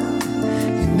someone,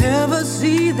 never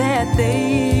see that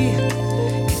they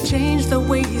can change their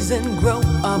ways and grow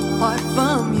apart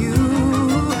from you.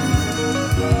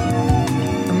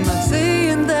 I'm not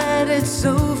saying that it's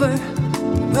over,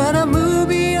 but I move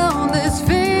beyond this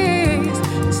phase.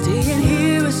 Staying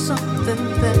here is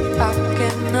something that I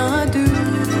cannot do.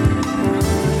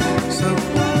 So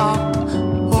I'll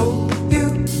hold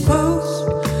you close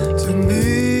to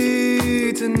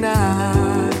me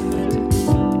tonight.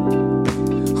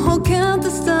 Count the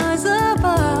stars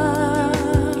above.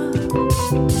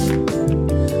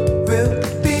 We'll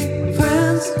be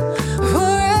friends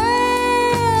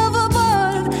forever,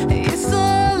 but it's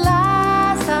the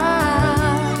last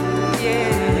time,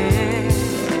 yeah,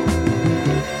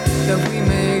 that we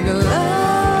make love.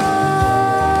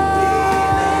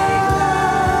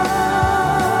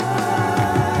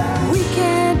 We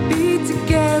can't be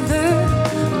together,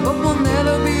 but we'll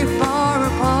never be far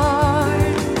apart.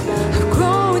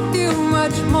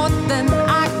 Much more than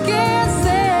I can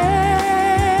say.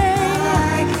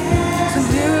 Some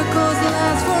miracles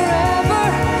last forever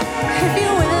if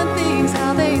you end things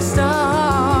how they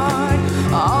start.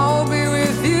 I'll be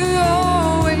with you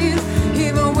always,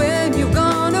 even when you've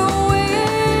gone away.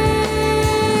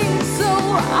 So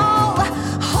I'll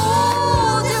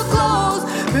hold you close,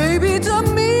 baby, to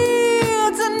me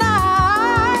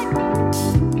tonight,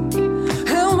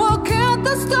 and we'll count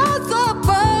the stars above.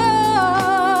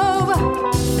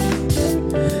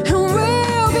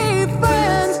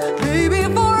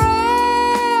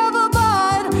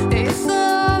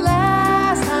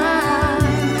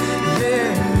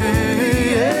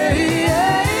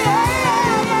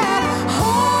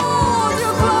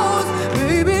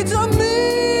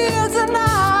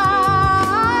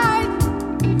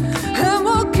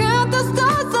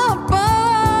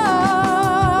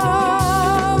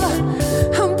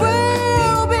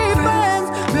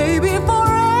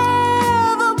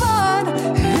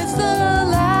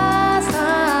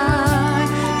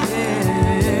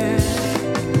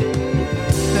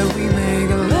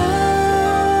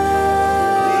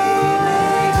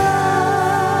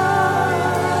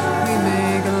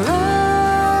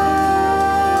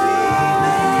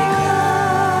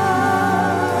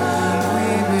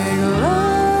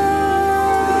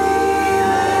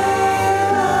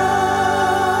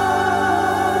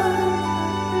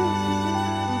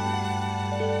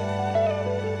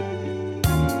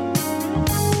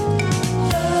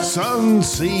 Sun,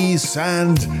 sea,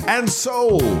 sand, and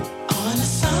soul.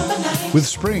 With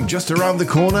spring just around the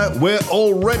corner, we're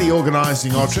already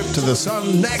organising our trip to the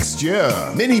sun next year.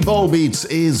 Mini Bowl Beats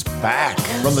is back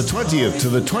from the 20th to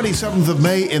the 27th of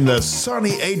May in the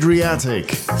sunny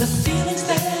Adriatic.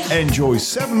 Enjoy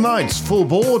 7 nights full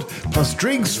board, plus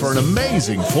drinks for an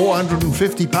amazing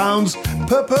 £450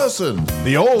 per person.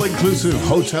 The all-inclusive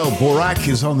Hotel Borac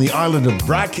is on the island of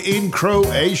Brac in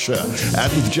Croatia.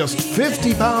 And with just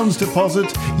 £50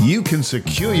 deposit, you can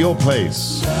secure your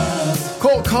place.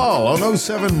 Call Carl on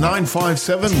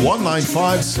 07957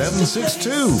 195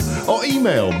 762 or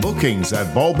email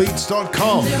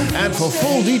bookings@ballbeats.com. And for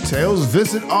full details,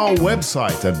 visit our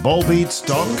website at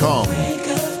ballbeats.com.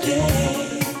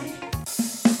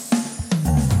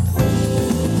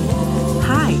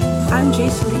 I'm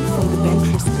Jace Lee from the band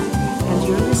Tristan, and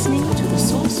you're listening to the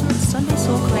Soulsorts Sunday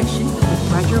Soul Collection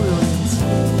with Roger Williams.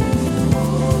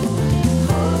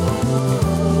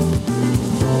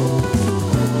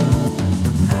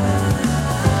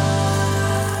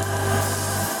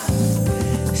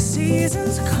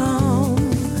 Seasons come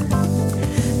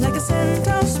like a scent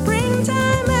of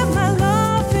springtime, and my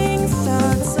loving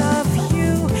thoughts of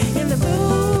you in the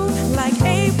blue, like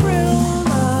April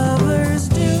lovers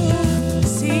do.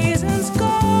 Seasons go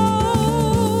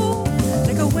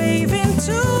like a wave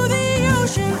into the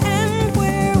ocean, and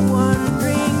we're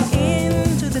wandering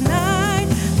into the night,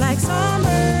 like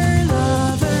summer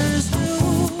lovers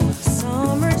do.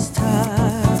 Summer's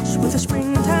touch with a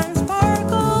springtime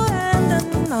sparkle and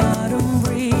an autumn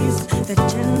breeze, the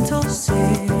gentle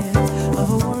scent of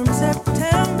a warm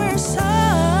September sun.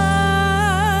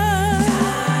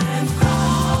 Time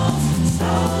crawls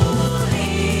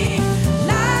slowly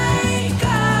like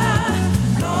a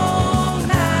long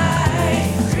night,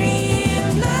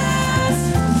 dreamless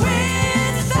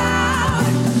without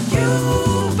you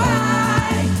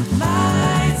by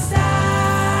my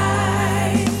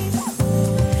side.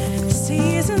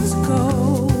 Seasons go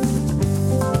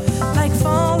like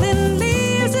falling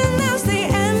leaves, and that's the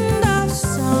end of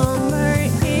summer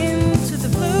into the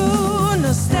blue.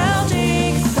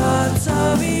 Nostalgic thoughts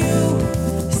of you.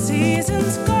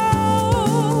 Seasons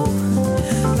go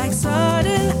like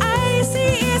sudden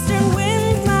icy eastern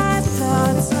wind. My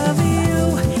thoughts of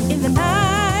you in the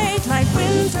night, like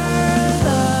winter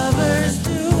lovers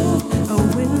do. A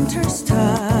winter's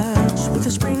touch with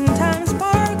a springtime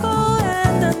sparkle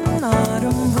and an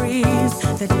autumn breeze,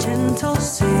 the gentle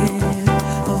scent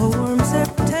of a warm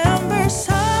September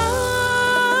sun.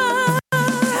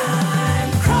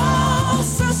 Time crawls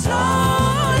so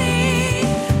slowly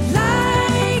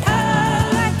like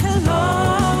a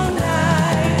long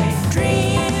night,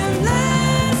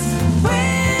 dreamless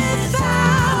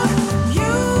without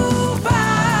you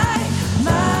by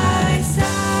my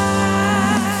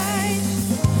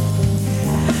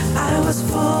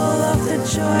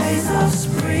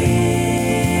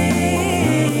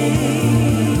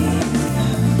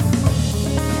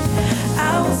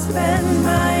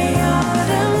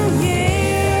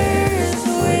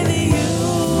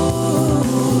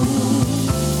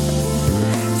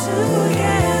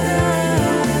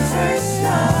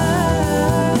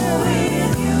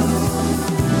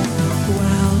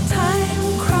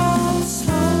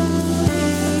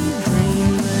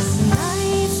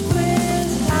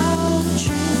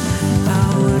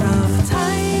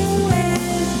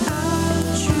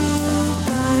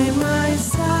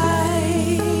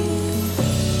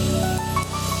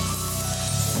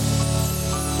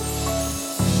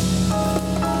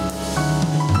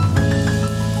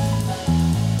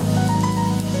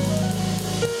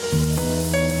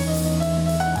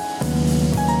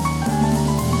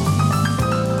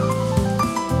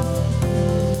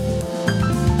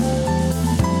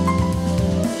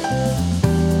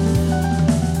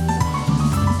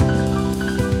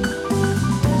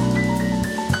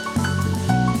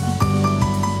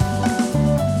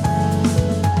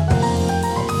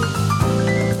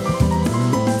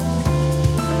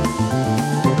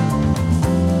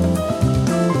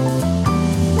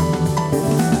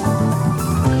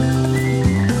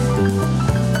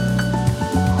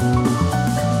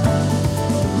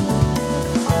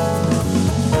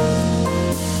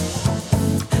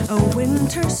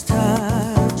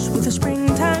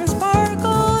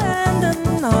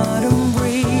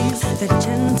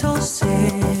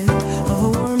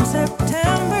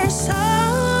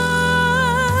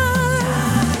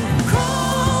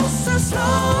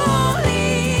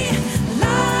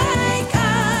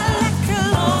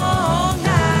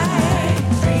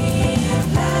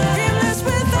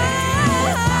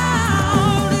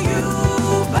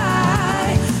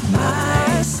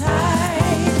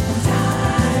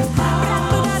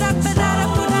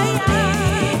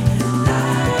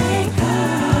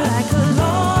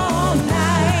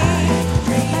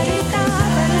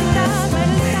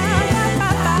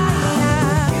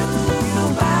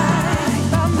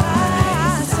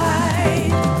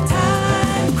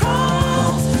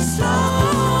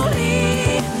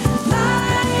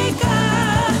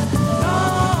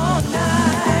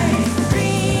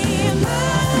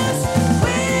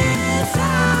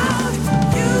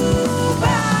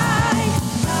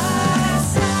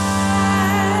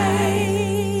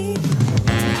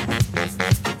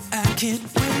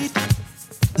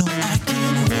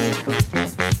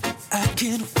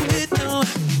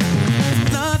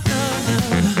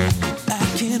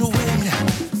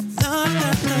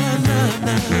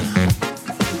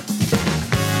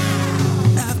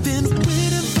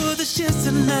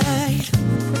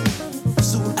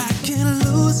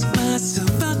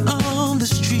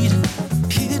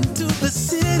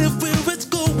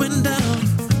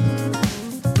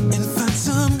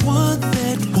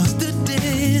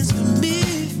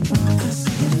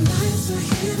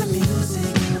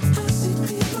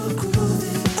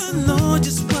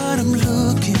just what I'm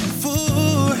looking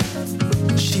for.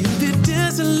 She'll be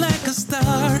dancing like a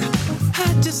star,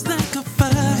 hot just like a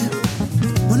fire.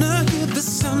 When I hear the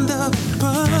sound of the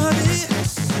party,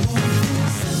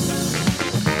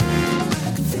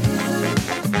 I can feel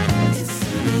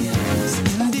it's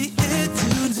in the air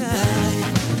tonight.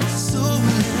 So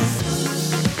I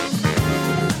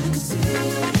can see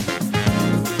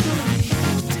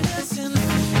dancing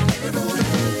everywhere.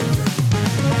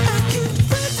 I can't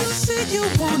wait to see you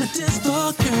wanna dance floor,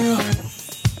 girl.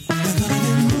 We're gonna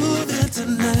be moving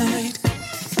tonight.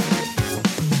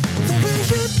 The way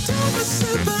you do me,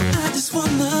 super, I just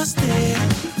wanna stay.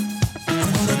 I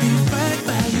wanna be right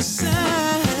by your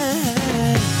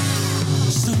side.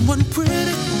 Someone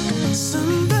pretty,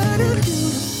 somebody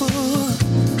beautiful,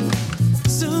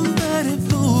 somebody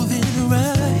moving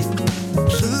right.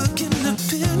 Looking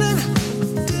appealing,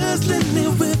 dazzling me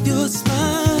with your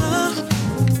smile.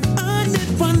 I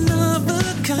need one of a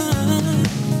kind.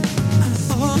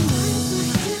 Oh,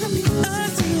 I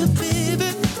see you, baby.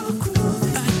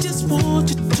 I just want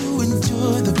you to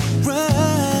enjoy the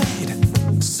ride.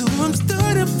 So I'm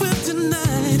starting with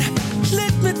tonight.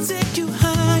 Let me take you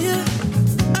higher.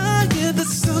 I hear the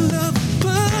sound of a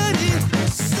party.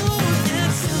 So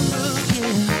simple,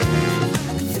 yeah.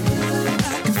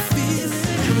 I can feel it.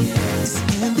 It's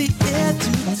in the air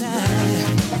tonight.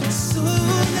 So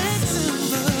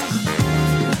simple.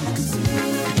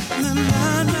 Na na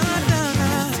na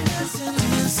na,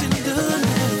 dancing the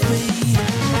night away.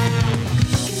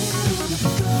 Get on the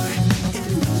floor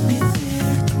and meet me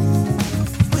there.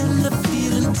 When the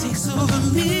feeling takes over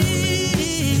me,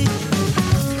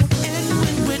 and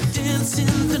when we're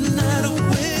dancing the night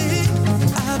away,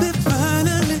 I'll be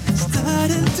finally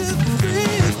starting to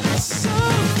breathe. So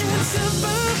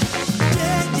simple,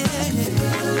 yeah, yeah.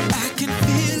 I can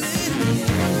feel it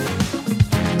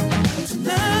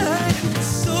tonight.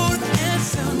 So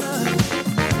simple,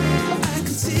 I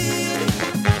can see it.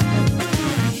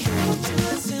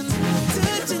 Dancing,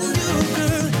 touching you,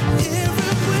 girl,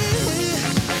 everywhere,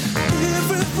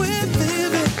 everywhere,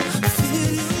 baby.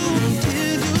 Feel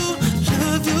you,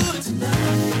 love you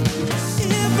tonight.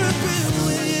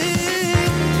 Everywhere,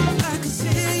 I can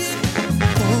see it.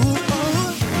 Oh, oh,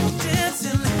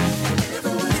 dancing,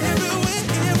 everywhere,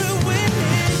 everywhere.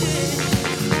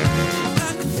 I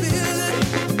can feel it.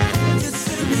 It's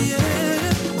in the air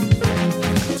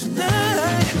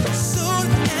tonight. So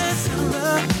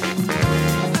simple,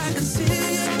 I can see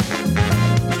it.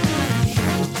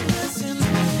 Dancing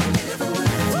everywhere.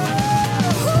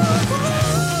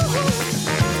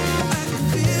 I can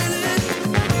feel it.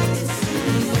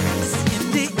 It's in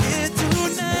the air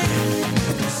tonight.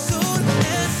 So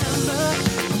simple,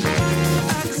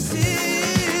 I can see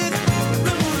it.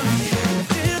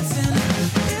 Dancing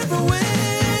everywhere.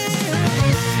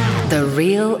 The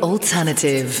Real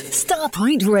Alternative.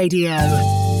 Starpoint Radio.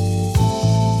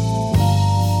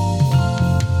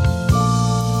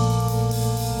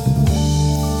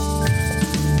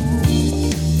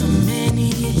 For many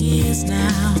years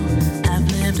now, I've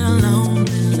lived a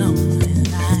lonely, lonely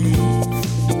life.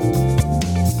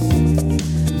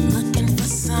 Looking for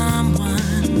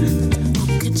someone who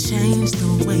could change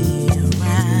the way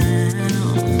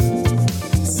around.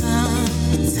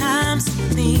 Sometimes I'm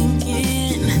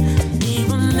thinking it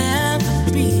will never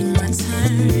be my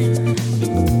turn.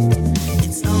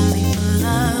 It's only for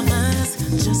lovers,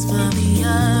 just for the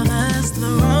others. The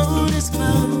road is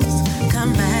closed.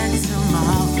 Come back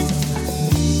tomorrow.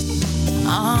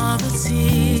 All the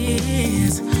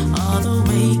tears, all the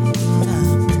waking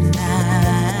up at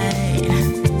night.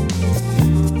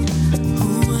 Who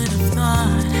would have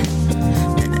thought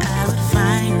that I would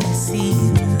finally see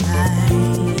the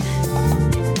light?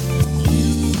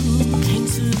 You came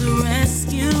to the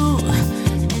rescue,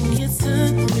 and you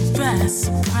took me by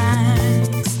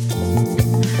surprise.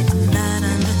 I'm not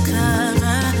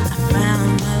undercover, I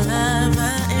found my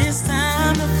lover. It's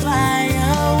time to fly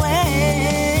away.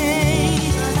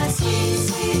 Sweet,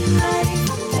 sweet honey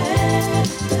from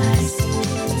paradise.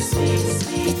 Sweet,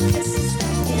 sweet kisses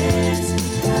that gets me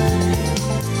high.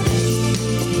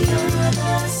 Baby, you're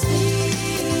the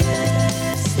sweetest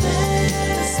thing.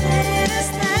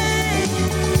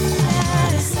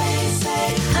 Say,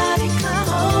 honey, come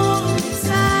hold me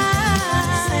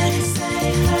tight. Say,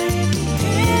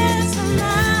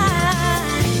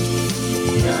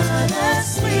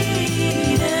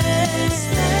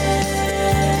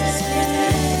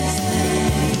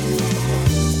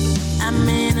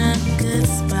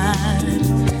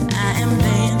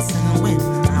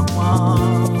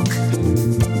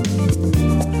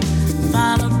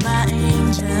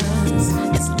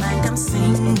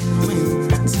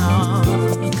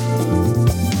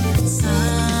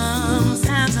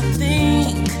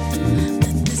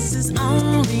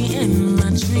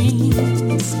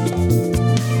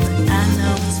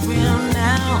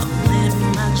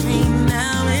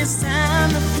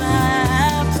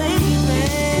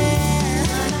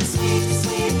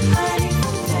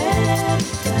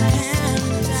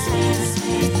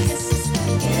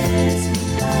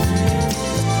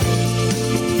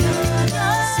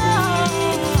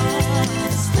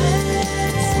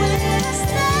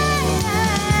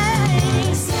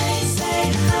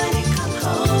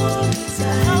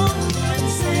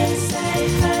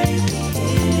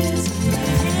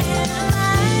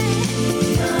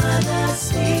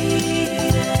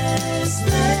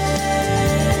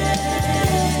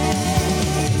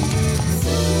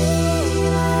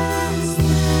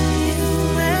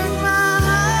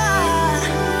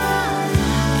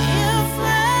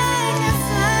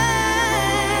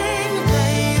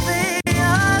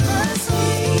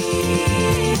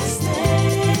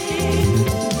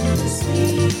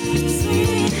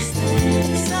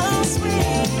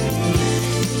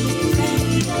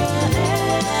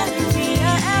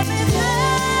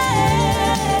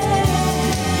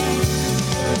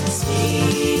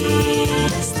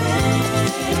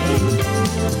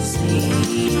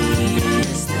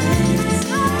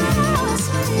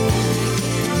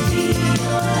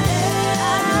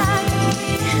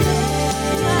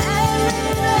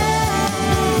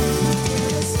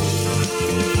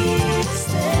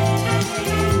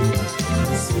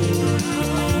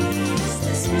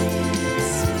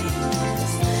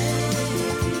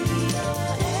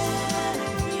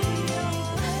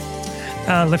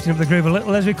 And lifting up the groove a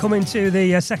little as we come into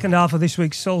the second half of this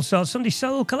week's Soulsorts Sunday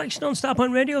Soul collection on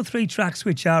Starpoint Radio. 3 tracks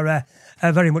which are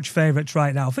very much favourites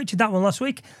right now. Featured that one last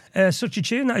week, Such a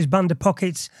Tune, that is Band of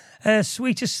Pockets'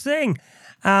 Sweetest Thing.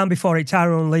 And before it,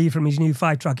 Tyrone Lee from his new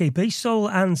 5-track EP, Soul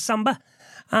and Samba.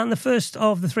 And the first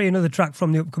of the 3, another track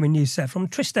from the upcoming new set from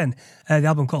Tristan, the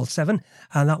album called 7,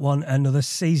 and that one, Another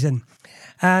Season.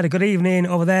 And a good evening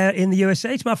over there in the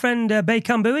USA to my friend Bay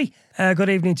Cambui. Good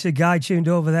evening to Guy tuned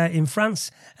over there in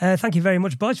France. Thank you very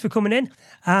much, boys, for coming in.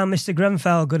 And Mr.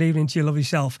 Grenfell, good evening to your lovely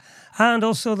self. And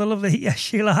also the lovely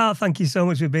Sheila Hart, thank you so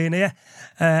much for being here.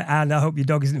 And I hope your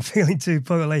dog isn't feeling too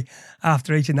poorly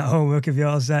after eating that homework of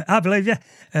yours. I believe you.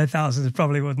 Thousands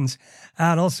probably wouldn't.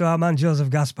 And also our man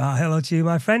Joseph Gaspar, hello to you,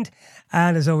 my friend.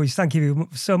 And as always, thank you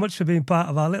so much for being part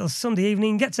of our little Sunday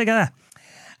evening get-together.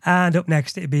 And up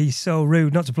next, it'd be so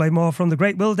rude not to play more from the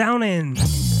great Will Downing.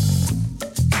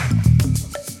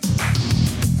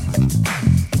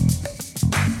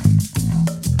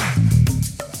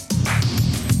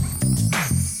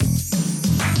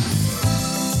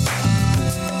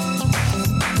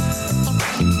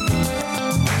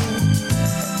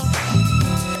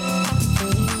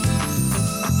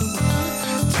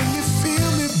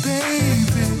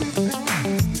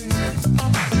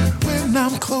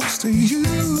 I'm close to you.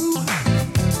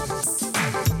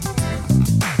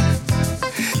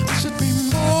 It should be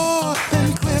more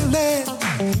than clearly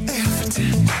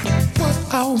evident what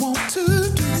I want to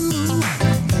do.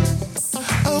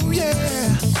 Oh yeah,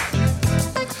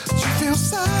 you feel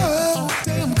so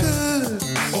damn good.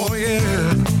 Oh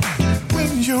yeah,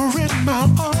 when you're in my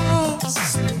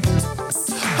arms.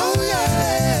 Oh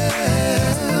yeah,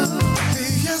 the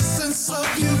essence of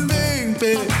you,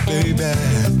 baby, baby.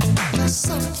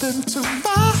 Something to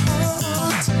my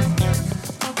heart.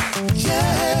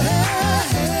 Yeah,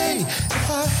 if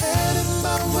I had it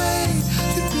my way,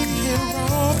 you'd be here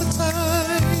all the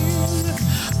time.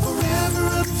 Forever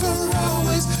and for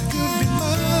always, you'd be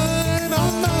mine,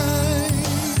 all mine.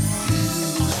 You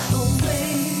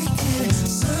awaken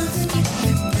something in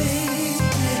me, baby.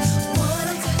 What I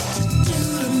got to do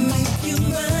to make you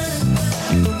mine?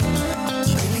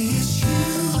 Baby, it's you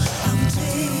I'm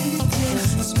taking.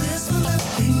 It's whisper like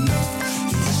we know.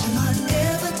 You're my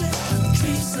evident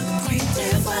dreams of great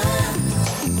divine.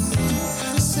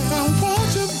 Said I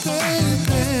want you,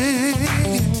 baby.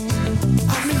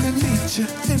 I really need you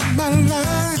in my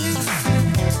life.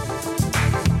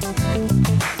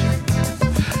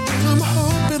 And I'm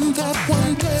hoping that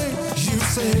one day you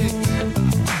say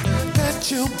that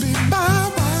you'll be my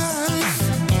wife.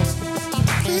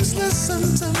 Please listen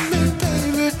to me,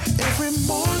 baby. Every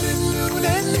morning, noon,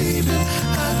 and evening,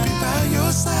 I'll be by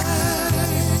your side.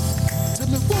 Tell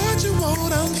me what you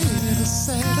want, I'm here to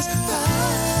satisfy.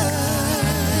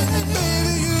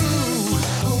 Baby, you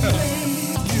awaken.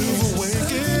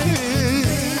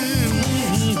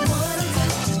 What I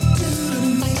got to do to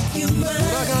make you mine?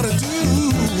 What I gotta do?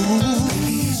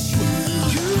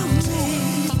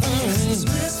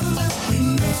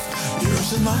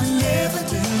 You're my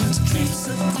evidence, dreams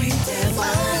of great divine.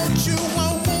 I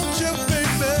want you,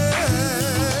 baby.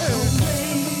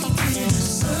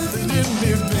 Something in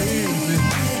me, baby.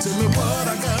 Tell me what I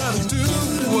gotta do.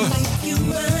 Oh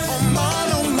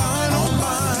mine, oh mine, oh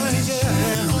mine,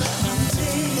 yeah.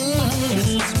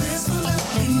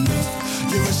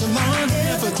 You're my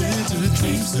evidence,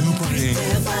 dreams of great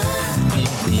divine.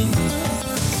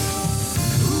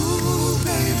 Ooh,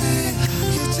 baby,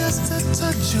 you're just a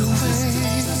touch away.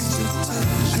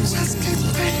 I just keep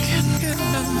thinking in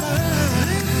my mind.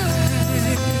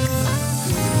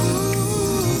 Ooh,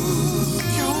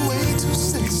 you're way too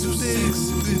sexy.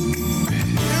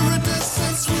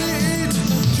 Iridescent sweet.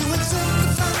 You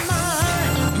exemplify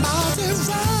my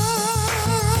desire.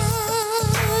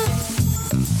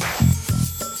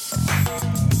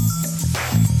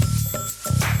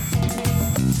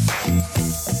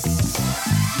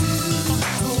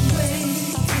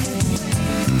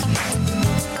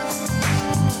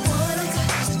 What I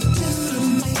got to do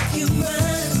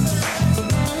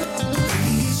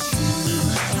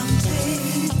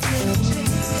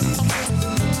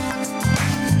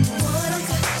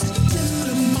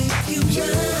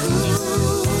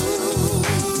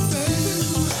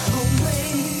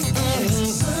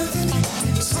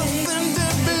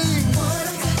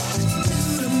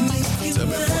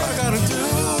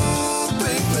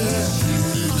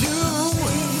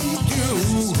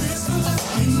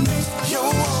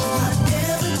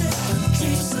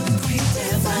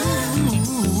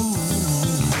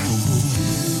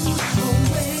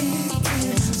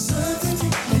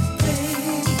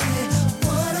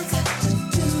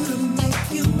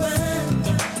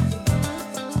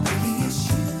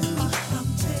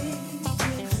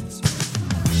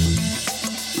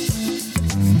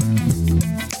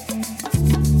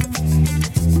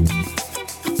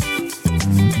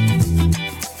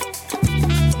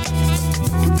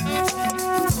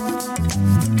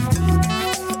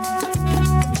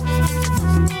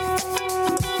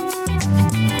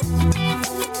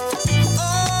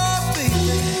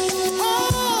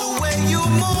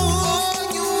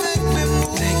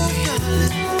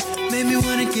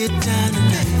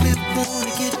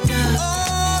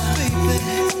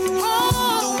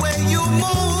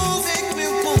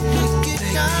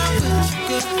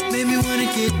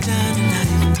get down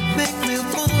tonight. Make me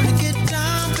wanna get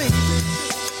down, baby.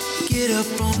 Get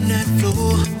up on that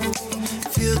floor.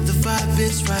 Feel the vibe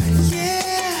is right.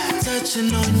 Yeah.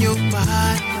 Touching on your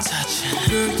body. Touching.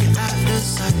 Girl, you're out of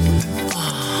sight.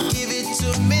 Give it to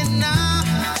me now.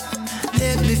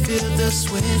 Let me feel the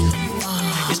sweat.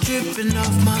 It's dripping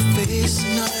off my face.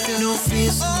 No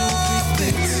fears, no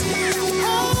regrets.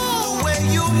 The way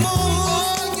you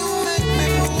move, you make me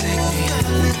move.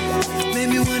 Make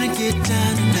me wanna get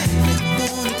down tonight.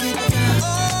 Wanna get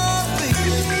down,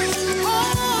 baby.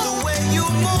 The way you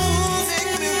move,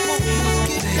 make me wanna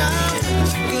get down.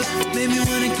 Make me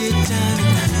wanna get down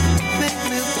tonight. Make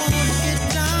me wanna get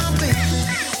down,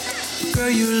 baby. Girl,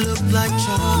 you look like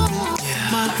chocolate.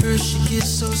 My Hershey gets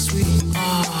so sweet.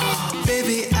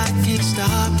 Baby, I can't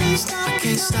stop it. I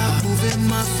can't stop moving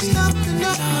my feet.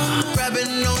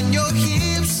 Grabbing on your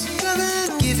hips,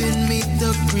 giving me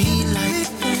the green light.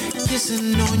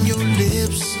 Kissing on your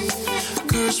lips,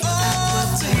 curse for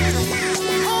appetite.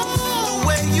 The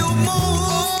way you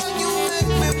move, you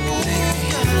make me move.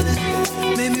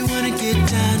 Make me wanna get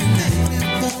down tonight.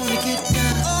 Wanna get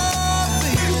down,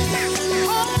 baby.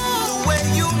 The way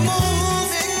you move,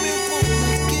 make me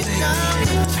wanna get down.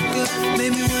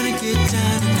 Make me wanna get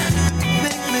down tonight.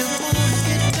 Make me wanna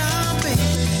get down,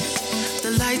 baby.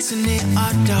 The lights in it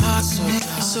are dark,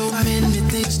 so many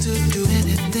things to do.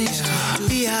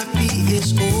 VIP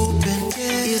is open,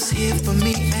 it's here for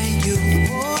me and you.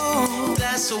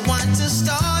 Glass of wine to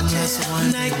start,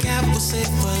 nightcap will save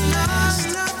for last.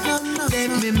 Let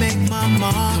me make my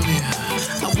mark.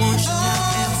 I want you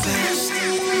now and fast.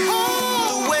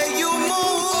 The way you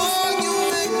move, you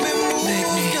make me move.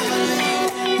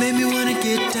 Make me wanna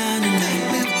get down tonight.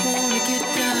 Make me wanna get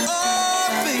down,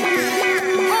 baby.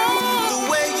 The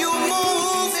way you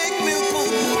move, make me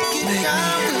wanna get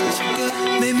down.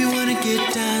 Make me wanna get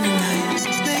down tonight.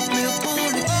 Make me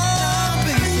wanna get down,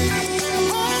 baby.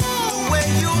 The way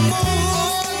you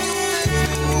move, you make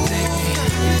me move.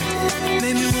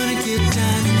 Make me wanna get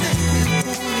down tonight. Make me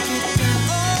wanna get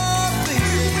down, baby.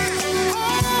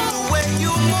 The way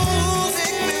you move,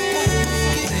 make me wanna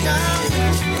get down.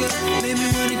 Make me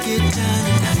wanna get down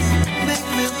tonight. Make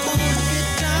me wanna get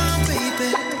down, baby.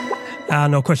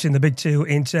 No question, the big two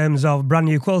in terms of brand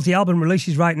new quality album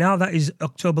releases right now. That is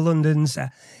October London's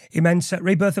immense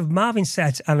rebirth of Marvin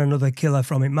Set and another killer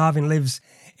from it. Marvin lives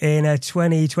in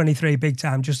 2023 big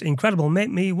time. Just incredible. Make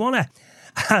me wanna.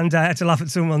 And I had to laugh at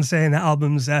someone saying that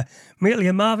album's merely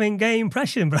a Marvin Gaye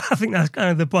impression, but I think that's kind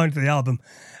of the point of the album.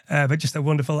 But just a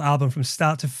wonderful album from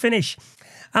start to finish.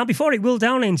 And before it, Will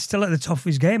Downing, still at the top of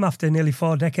his game after nearly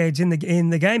 4 decades in the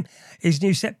game. His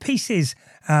new set Pieces,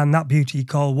 and that beauty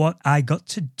called What I Got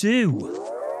to Do.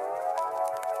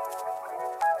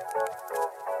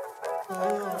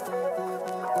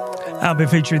 I'll be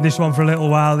featuring this one for a little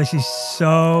while. This is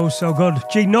so good.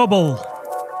 G Noble.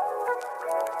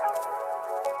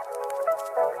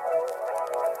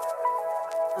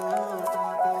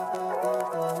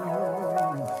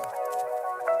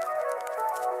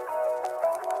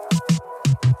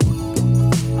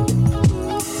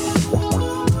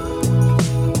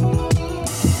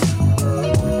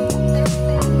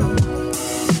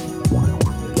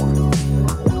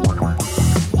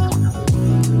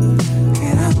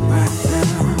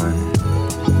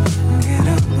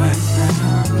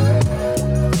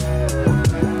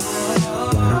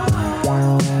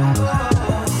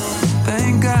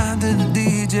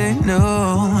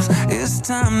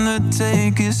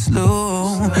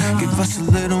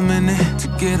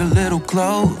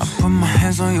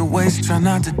 Try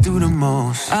not to do the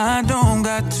most. I don't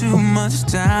got too much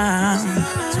time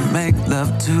to make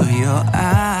love to your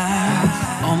eyes.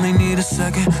 Only need a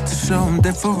second to show him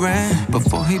different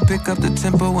before he pick up the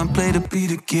tempo and play the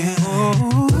beat again.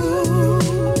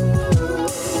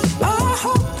 I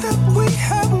hope that we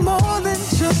have more than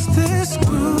just this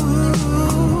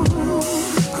groove,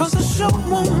 'cause I sure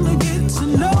wanna get to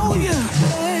know you.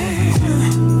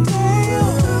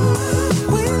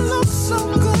 We look so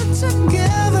good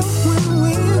together when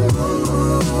we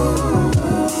move.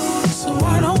 So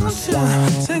why don't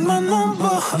you take my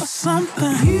number or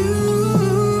something? You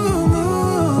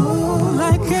move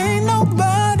like ain't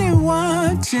nobody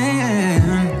watching,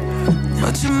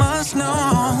 but you must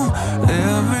know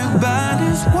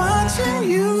everybody's watching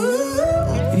you.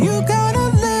 You got a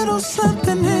little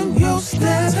something in your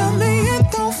step. Tell me it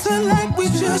don't feel like we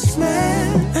just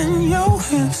met, and your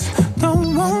hips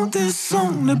don't want this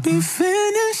song to be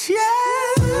finished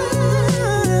yet.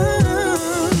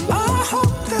 I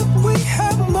hope that we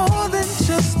have more than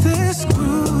just this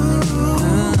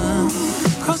groove,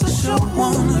 'cause I sure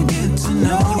wanna get to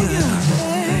know you.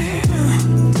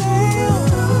 Damn.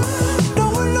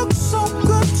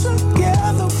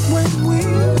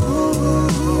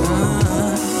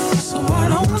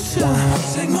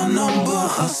 take my number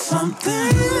or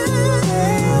something.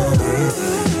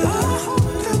 I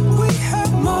hope that we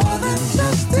have more than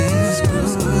just this.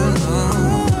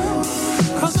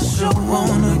 Cause I sure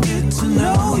wanna get to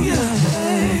know you.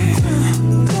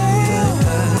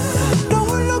 Don't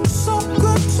we look so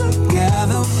good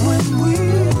together when we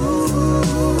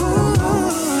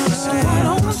so why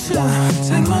don't you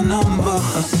take my number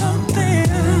or something?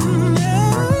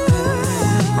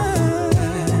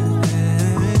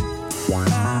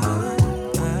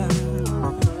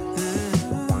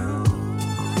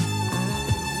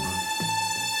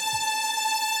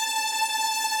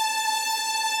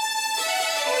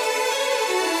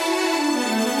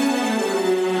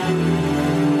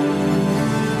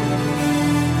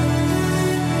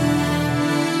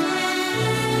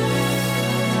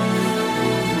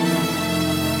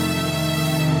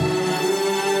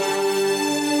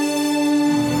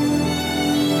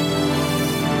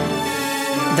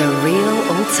 The real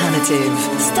alternative.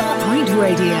 Starpoint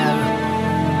Radio.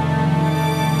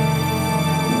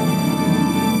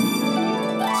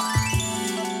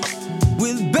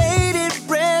 With bated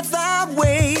breath, I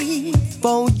wait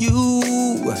for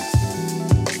you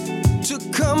to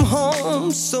come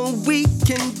home so we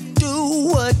can do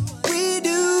what we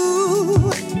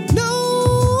do.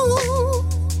 Nobody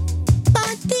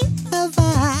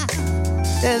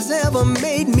has ever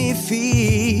made me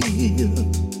feel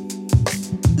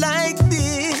like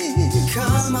this.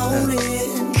 Come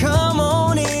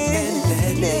on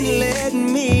in, and let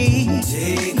me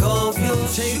take off your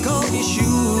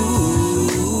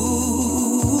shoes.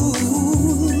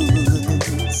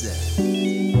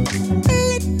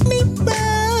 Let me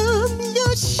rub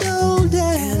your shoulder,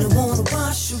 and I wanna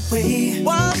wash away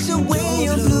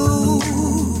your blues,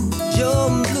 your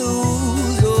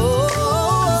blues.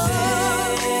 Oh,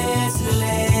 let's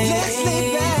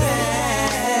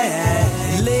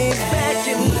lay back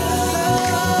and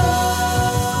love,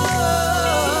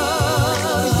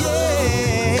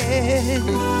 yeah.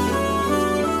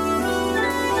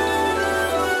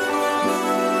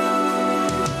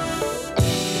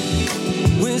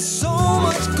 With so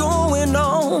much going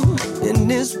on in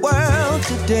this world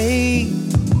today,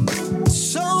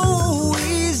 so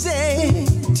easy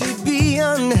to be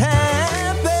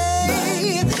unhappy.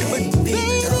 But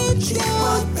baby, don't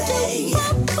give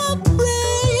up my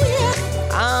brain.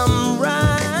 I'm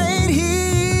right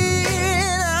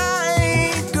here, I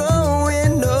ain't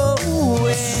going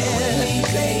nowhere.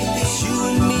 You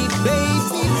and me,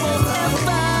 baby,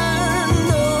 forever,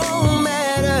 no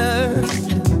matter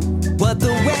what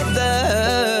the weather,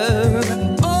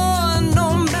 or no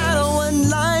matter what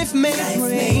life may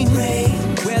bring,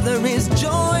 whether it's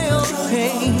joy or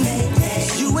pain,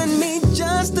 you and me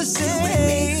just the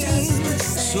same.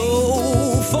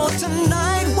 So for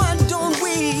tonight, why don't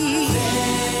we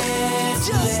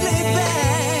just lay back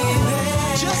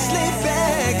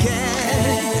and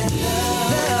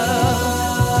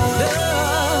love,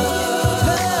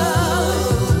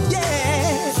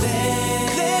 yeah.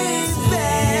 Lay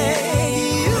back,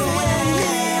 you and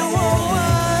me, one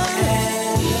love,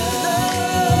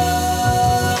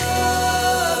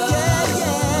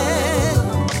 yeah.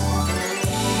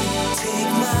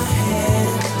 Take my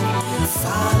hand,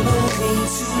 follow me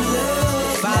to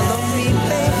love. Follow me,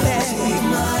 baby. Take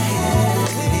my hand,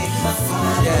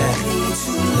 follow me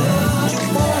to love. What you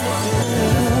wanna do?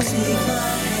 Take my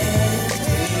hand,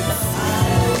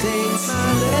 follow me to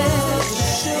love.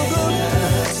 Sugar,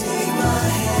 take my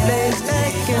hand, lay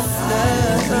back and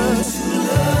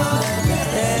love.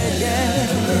 Yeah, yeah.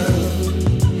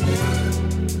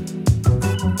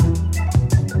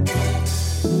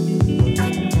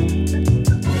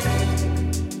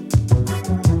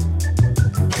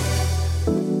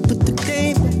 Put the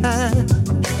day behind,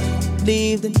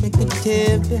 leave the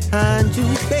negative behind you,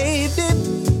 baby.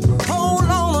 Hold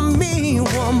on to me,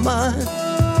 woman.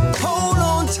 Hold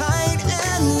on tight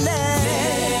and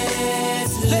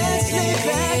let's lay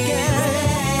back and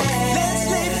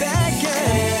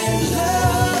love.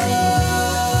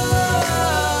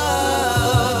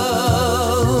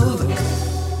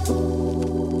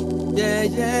 Yeah,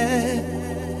 yeah.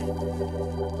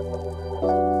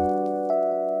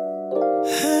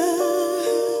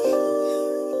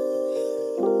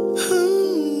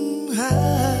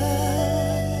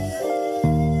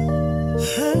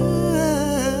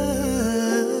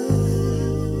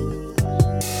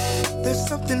 There's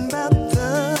something about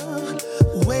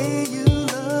the way you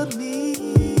love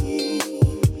me,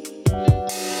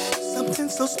 something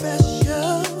so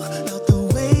special about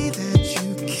the way that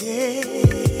you care.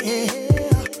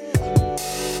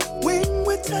 When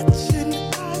we're touching,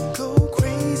 I go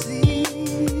crazy.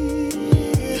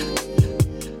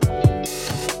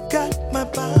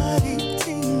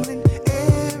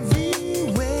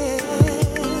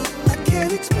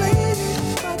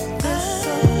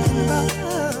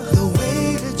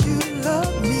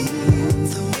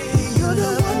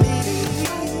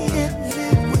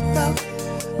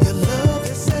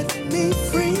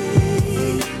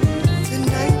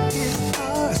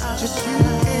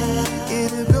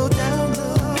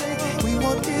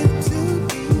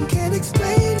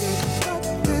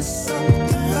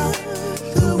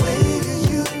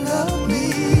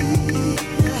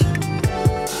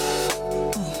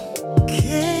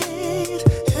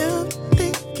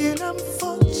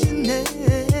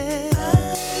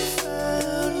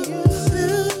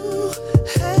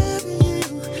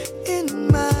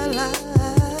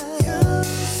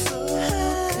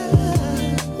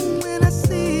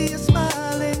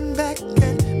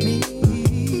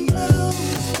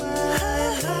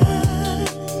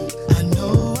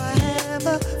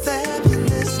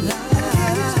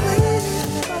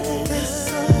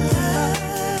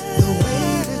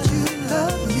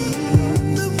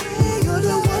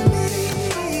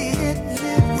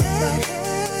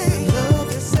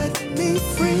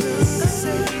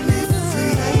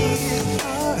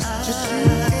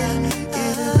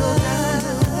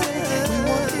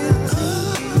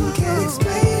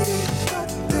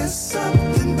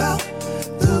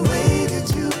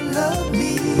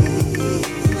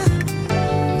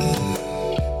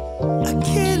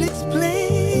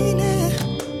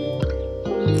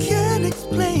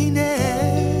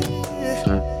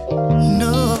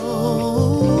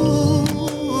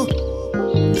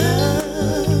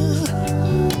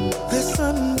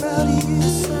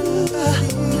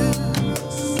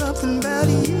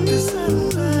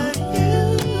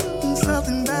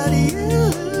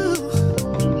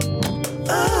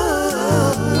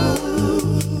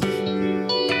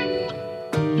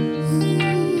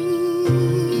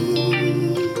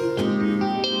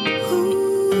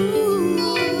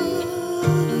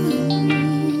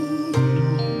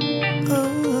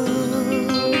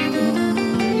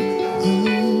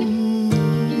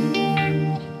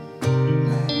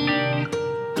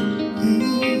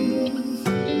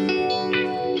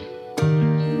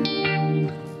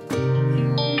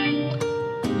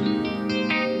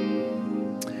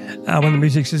 When the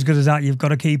music's as good as that, you've got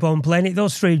to keep on playing it.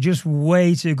 Those three just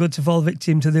way too good to fall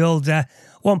victim to the old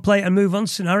one play and move on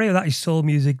scenario. That is soul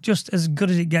music, just as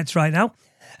good as it gets right now.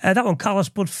 That one, Carlos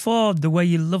Budford, The Way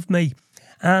You Love Me.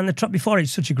 And the track before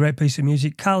it's such a great piece of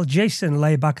music, Carl Jason,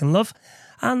 Lay Back and Love.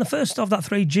 And the first of that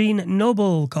three, Gene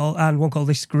Noble, and one called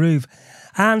This Groove.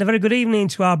 And a very good evening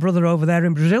to our brother over there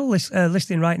in Brazil,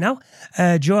 listening right now,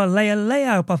 Joa Leia.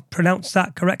 I hope I've pronounced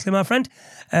that correctly, my friend.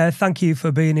 Thank you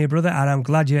for being here, brother, and I'm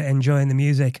glad you're enjoying the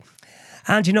music.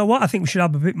 And you know what? I think we should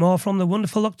have a bit more from the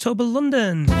wonderful October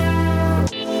London.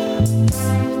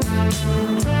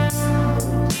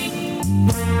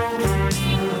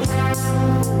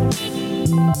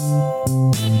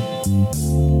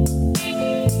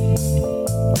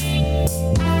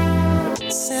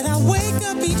 Said I wake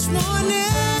up each morning,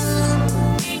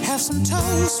 have some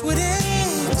toast with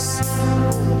eggs,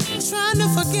 trying to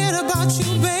forget about you,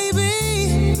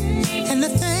 baby, and the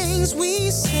things we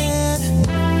said.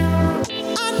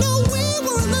 I know we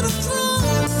were a little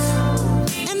drunk,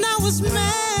 and I was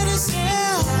mad as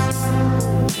hell,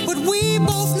 but we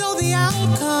both know the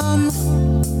outcome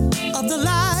of the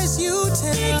lies you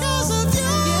tell. Because of you,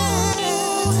 yeah.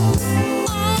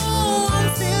 Oh, I'm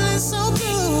feeling so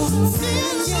blue,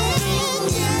 feeling so blue.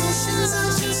 Emotions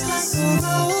are just like a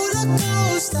roller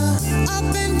coaster,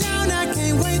 up and down. I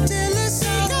can't wait till it's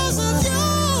over. Because of you,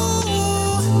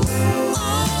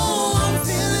 oh, I'm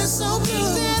feeling so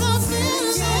blue. That I'm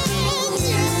feeling so blue.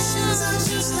 Emotions are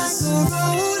just like a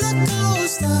roller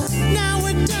coaster. Now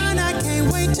we're done. I can't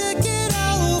wait to get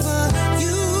over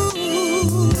you.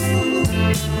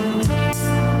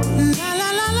 La la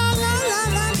la la la la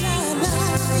la la,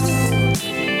 yeah.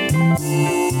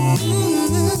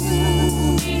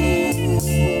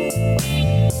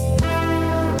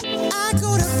 I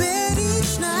go to bed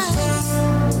each night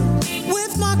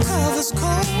with my covers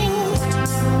cold,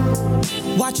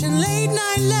 watching late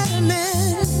night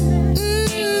Letterman,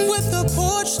 with the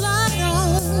porch light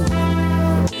on,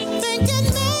 thinking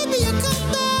maybe you come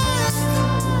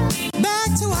back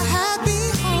to a happy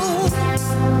home.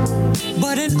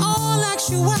 But in all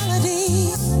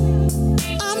actuality,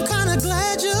 I'm kinda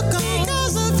glad you're gone.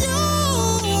 Because of you,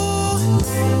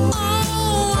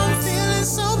 oh, I'm feeling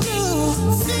so blue,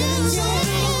 feeling so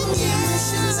blue.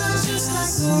 Emotions are just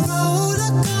like a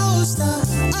roller coaster,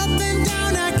 up and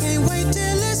down. I can't wait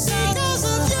till it's over. Because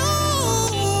of you,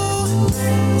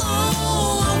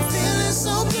 oh, I'm feeling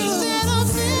so blue, that I'm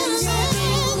feeling so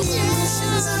blue.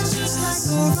 Emotions are just like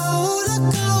a roller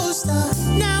coaster.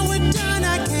 Now we're done. I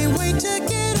can't wait to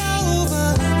get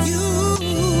over you.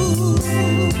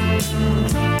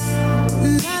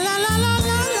 La la la la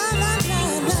la la la la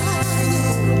la,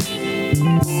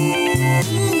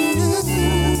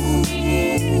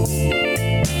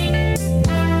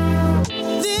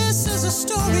 This is a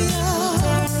story of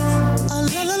a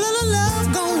love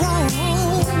gone wrong.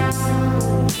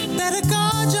 Better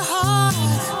guard your heart,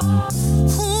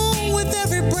 with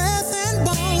every breath and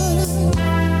bone.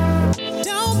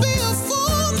 Don't be a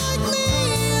fool like me.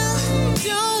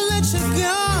 Don't let your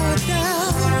guard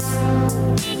down.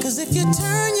 'Cause if you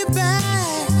turn your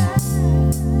back,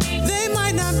 they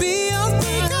might not be around.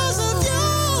 Because of you,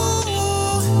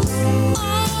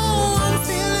 oh, I'm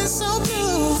feeling so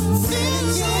blue,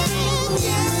 feeling so blue.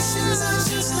 Emotions are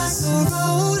just like a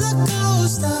roller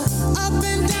coaster, up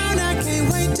and down. I can't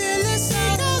wait till it's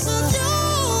over. Because of you,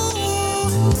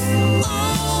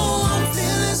 oh, I'm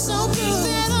feeling so blue,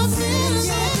 that I'm feeling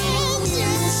so blue.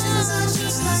 Emotions are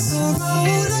just like a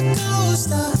roller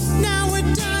coaster. Now we're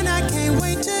done. I can't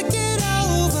wait to get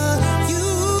over you.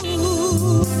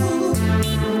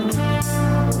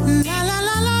 La la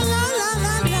la la la la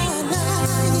la la la, yeah.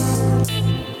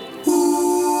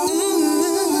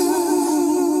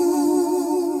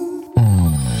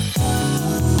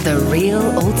 The Real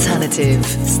Alternative.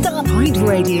 Starpoint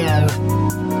Radio.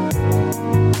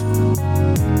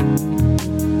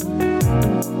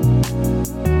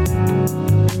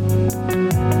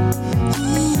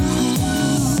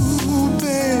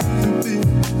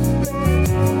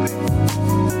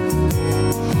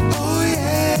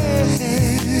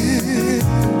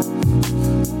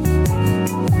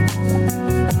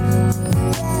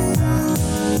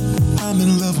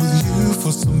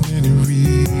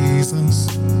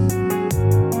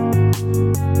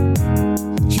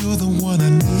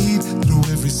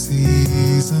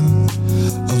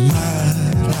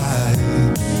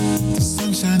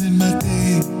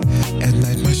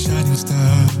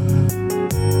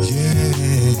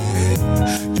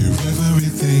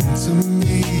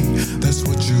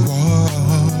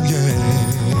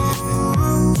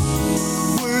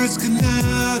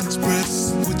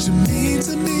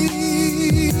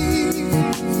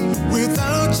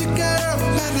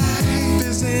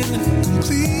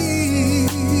 complete.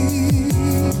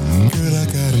 Girl, I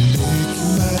gotta make you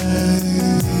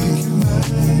mine.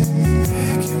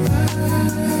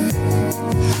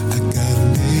 I gotta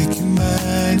make you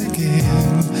mine again,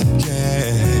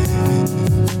 yeah.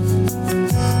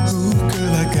 Ooh,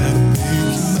 girl, I gotta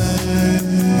make you mine.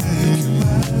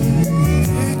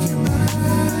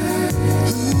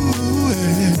 Ooh,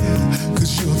 yeah.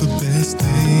 'Cause you're the best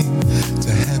thing to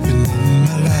happen in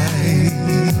my life.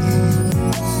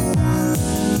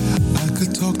 I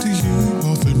could talk to you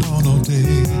off and on all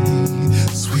day,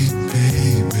 sweet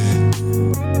baby.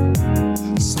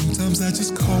 Sometimes I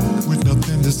just call with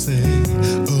nothing to say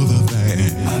other than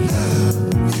I love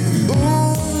you.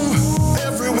 Ooh,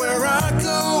 everywhere I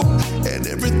go and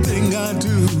everything I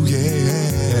do,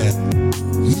 yeah.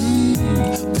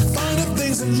 The finer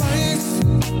things in life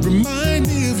remind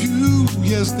me of you.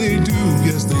 Yes, they do,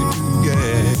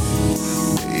 yeah.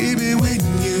 Baby, when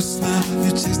you smile,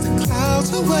 you chase the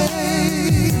clouds away.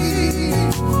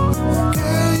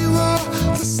 Girl, you are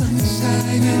the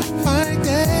sunshine in my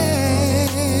day.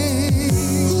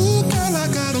 Ooh, girl, I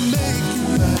gotta make you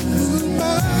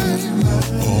mine.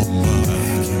 Oh,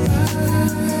 mine.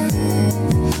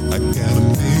 I gotta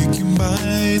make you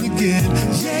mine again.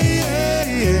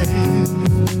 Yeah.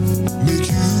 Make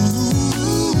you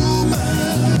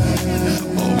mine.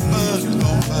 Oh,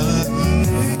 mine.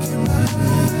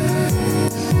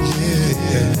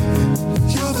 Yeah.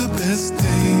 You're the best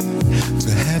thing to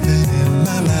happen in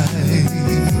my life.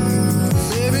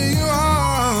 Baby, you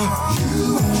are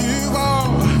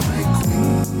my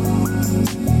queen.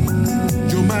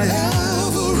 You're my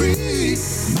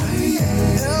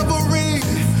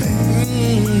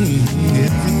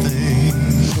everything.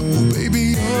 Oh, baby,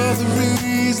 you're the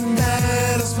reason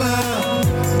that I smile.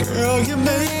 Girl, you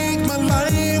make my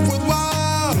life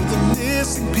worthwhile. The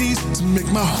missing piece to make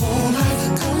my whole life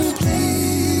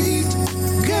complete.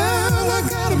 Girl, I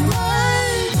gotta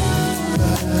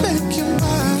make you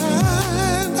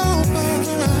mine, oh mine.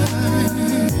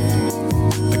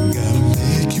 I gotta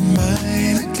make you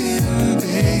mine again,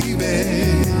 baby.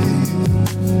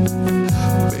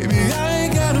 Baby, I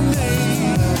gotta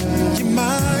make you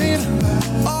mine.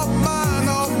 Oh mine,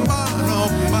 oh mine, oh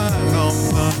mine, oh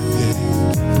mine, yeah.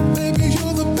 Baby,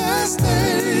 you're the best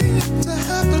thing to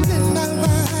happen in my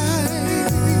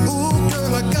life. Ooh,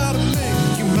 girl, I gotta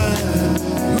make you mine.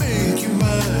 Make you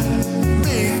mine,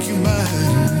 make you mine.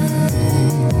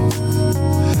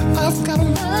 I've gotta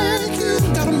make you,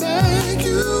 gotta make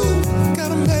you,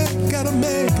 gotta make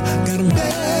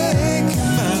you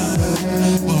mine.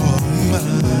 Oh,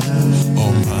 mine,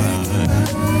 oh, mine.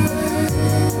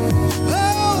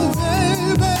 Oh,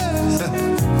 baby,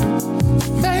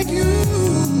 make you,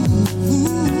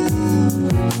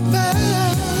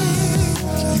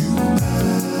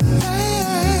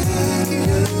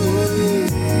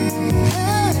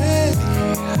 hey.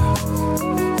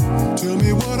 Tell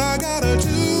me what I gotta do.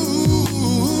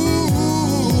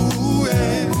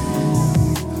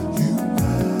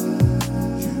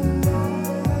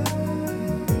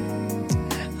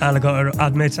 And I've got to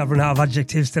admit, I've run out of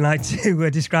adjectives tonight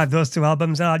to describe those two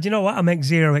albums. Do you know what? I make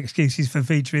zero excuses for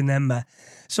featuring them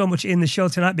so much in the show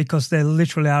tonight because they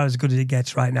literally are as good as it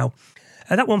gets right now.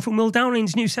 That one from Will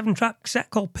Downing's new 7-track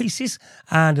set called Pieces,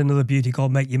 and another beauty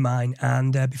called Make You Mine.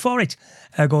 And before it,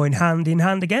 going hand in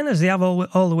hand again, as they have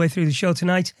all the way through the show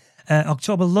tonight,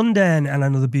 October London, and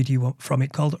another beauty from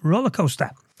it called Roller Coaster.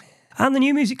 And the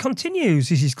new music continues.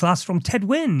 This is Class from Ted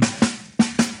Wynn.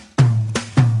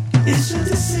 It's your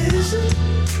decision.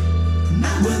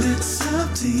 Well, it's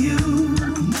up to you.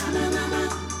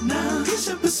 It's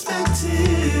your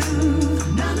perspective.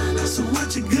 So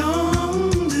what you gonna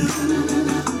do?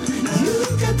 You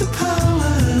got the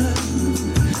power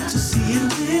to see it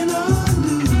win or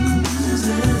lose.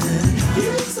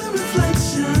 It's a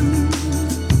reflection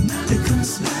that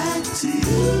comes back to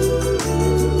you.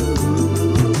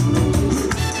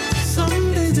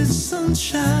 Some days it's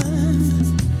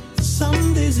sunshine.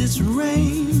 Some days it's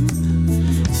rain.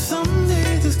 Some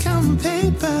days it's counting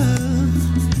paper.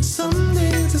 Some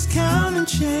days it's counting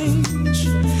change.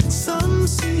 Some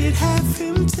see it half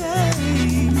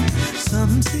empty.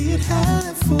 Some see it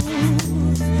half full.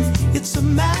 It's a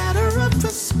matter of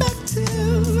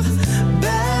perspective,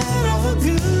 bad or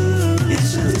good.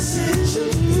 It's your decision.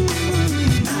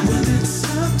 Well, it's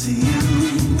up to you.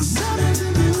 It's up to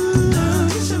you. No,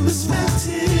 it's your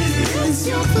perspective. It's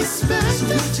your perspective. So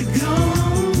what you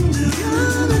gonna do?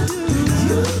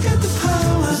 You got the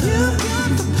power. You got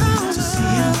the power to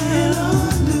see it win or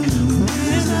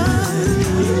lose.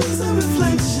 It's a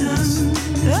reflection.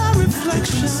 A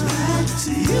reflection back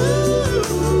to you.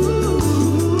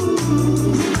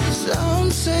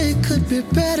 Some say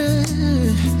it better.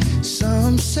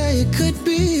 Some say it could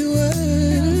be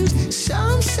worse.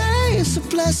 Some say it's a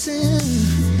blessing.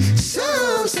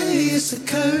 Some say it's a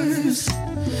curse.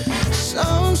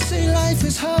 Some say life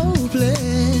is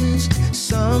hopeless.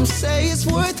 Some say it's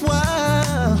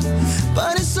worthwhile.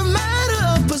 But it's a matter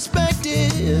of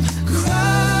perspective.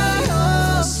 Cry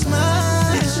or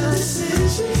smile. It's your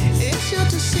decision. It's your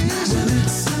decision. Well,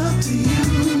 it's up to you.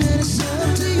 And it's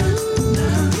up to you.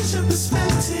 Now it's your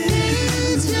perspective.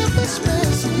 It's your perspective.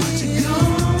 What you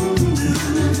gonna do?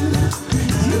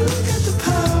 You got the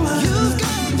power. You've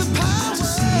got the power to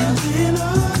see it win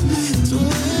or lose. To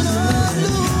win or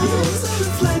lose. It's a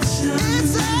reflection.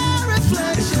 It's a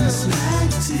reflection. It's back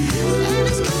to you. And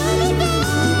it's coming back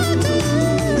to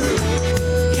you.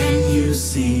 Can you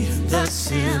see the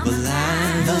silver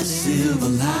line? The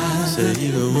silver line. So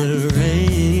even when it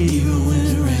rains, even when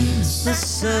it rains, the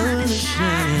sun is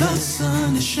shining. The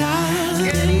sun is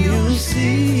shining. Can you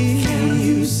see? Can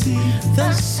you see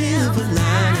the silver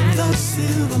line? The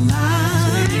silver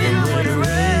line. So even when it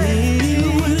rains,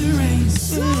 even when it rains,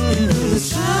 the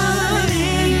sun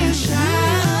is shining.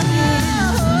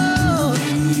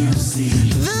 Can you see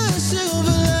the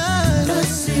silver line? The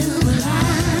silver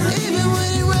line. Even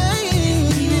when it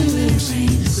rains, even when it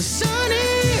rains, the sun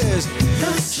is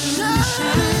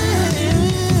shining.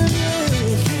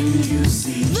 Can you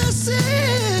see the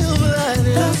silver line?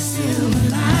 The silver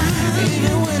line.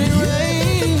 Even when it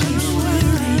rains,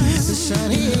 the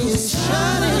sun is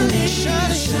shining,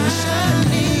 shining,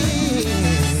 shining.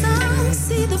 Some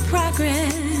see the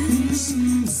progress,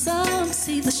 some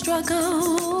see the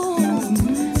struggle,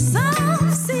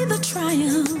 some see the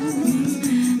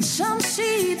triumph, some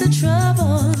see the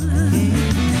trouble.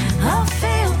 A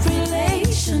failed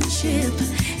relationship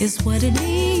is what it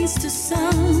means to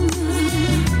some.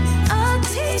 A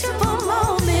teachable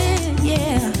moment,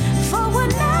 yeah, for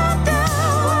another.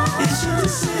 It's your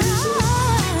decision.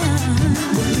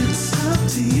 Well, it's up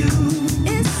to you.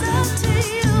 It's up to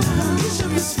you. It's your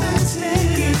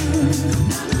perspective.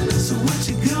 So what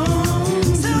you gonna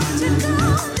do? So what you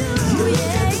gonna do?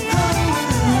 Yeah,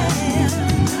 yeah.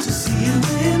 To see it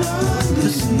win or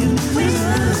lose.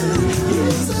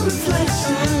 It's a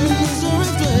reflection. It's a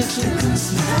reflection. It comes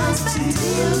back to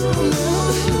you.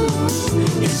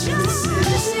 It's your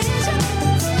decision.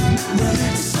 Well,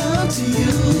 it's up to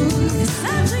you. It's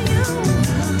up to you.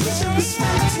 It's your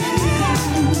perspective.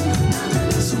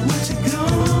 So what you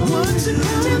gonna do?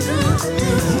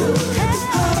 You have the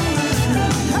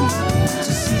power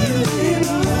to see it win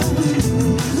or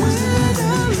lose.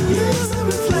 It's a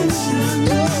reflection.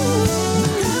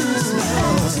 It's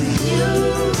back to you.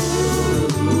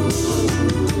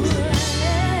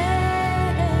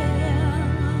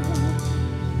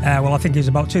 Well, I think it was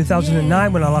about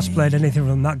 2009 when I last played anything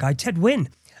from that guy, Ted Wynn.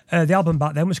 The album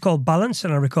back then was called Balance,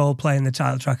 and I recall playing the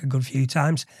title track a good few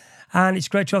times. And it's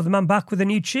great to have the man back with a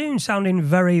new tune, sounding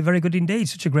very, very good indeed.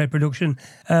 Such a great production.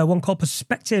 One called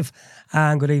Perspective.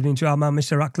 And good evening to our man,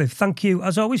 Mr. Ratcliffe. Thank you,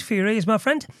 as always, for your ears, my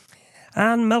friend.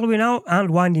 And mellowing out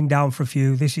and winding down for a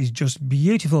few. This is just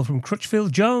beautiful from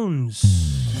Crutchfield Jones.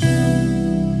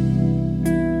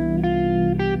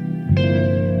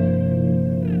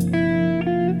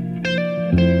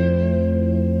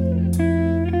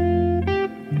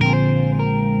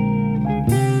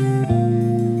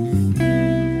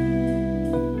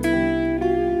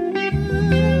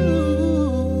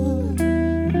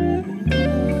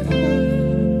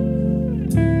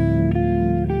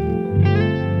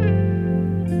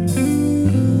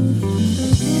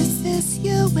 This is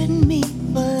you and me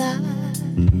for life.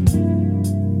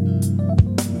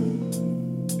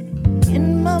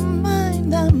 In my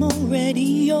mind, I'm already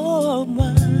your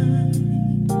wife.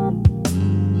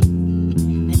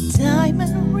 A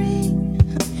diamond ring,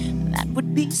 that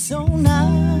would be so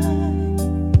nice.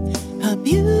 A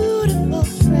beautiful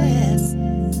dress,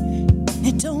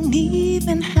 it don't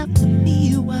even have to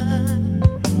be white.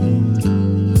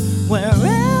 Where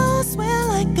else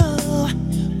will I go?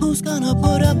 Who's gonna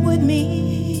put up with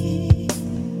me?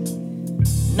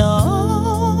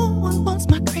 No one wants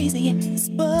my crazy ass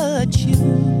but you.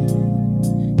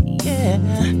 Yeah,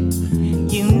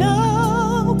 you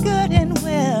know good and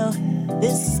well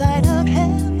this side of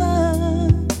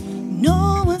heaven,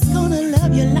 no one's gonna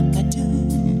love you like I do,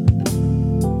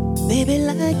 baby,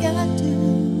 like I do.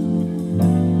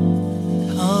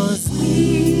 'Cause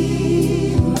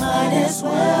we might as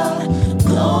well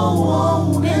go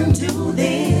on and do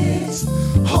this.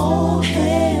 Hold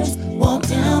hands, walk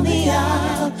down the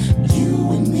aisle,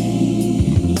 you and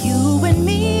me, you and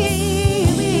me.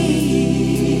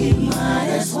 We might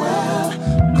as well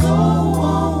go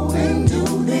on and do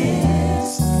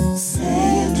this.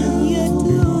 Say you do, you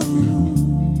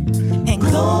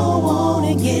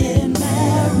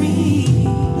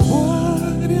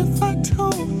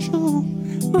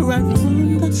right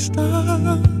from the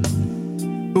start.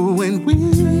 When we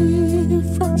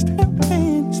first held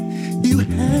hands, you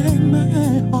had my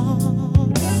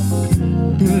heart.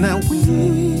 Now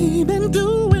we've been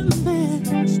doing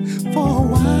this for a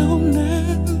while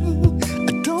now. I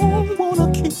don't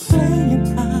wanna keep playing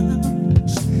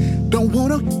house. Don't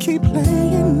wanna keep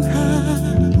playing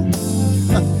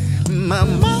house. My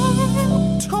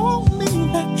mom told me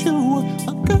that you were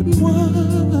a good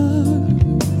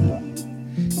one,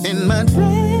 and my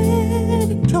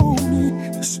daddy told me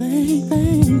the same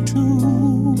thing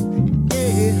too.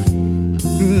 Yeah.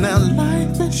 Now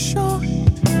life is short.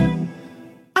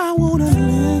 I wanna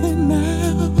live it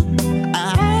now.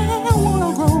 I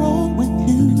wanna grow old with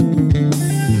you.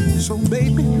 So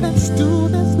baby, let's do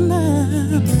this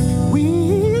now. We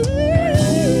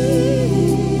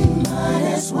might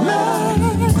as well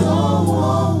go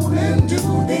on and do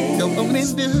this. Go on and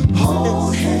do this.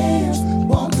 Hold hands,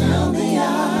 walk down the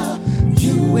aisle,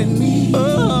 you and me.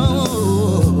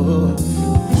 Oh,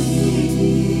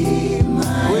 we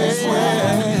might as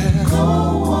well go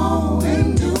on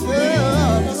and do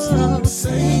this.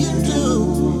 Say you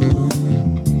do,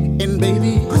 and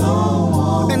baby, go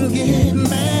on and get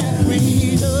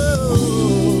married. Oh,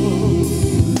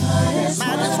 might as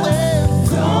well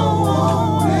go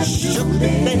on and do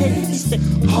this.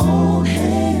 Hold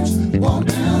hands, walk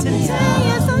down the aisle.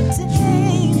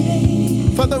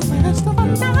 For the rest of our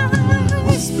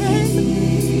lives,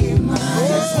 baby, might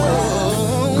as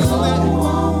well go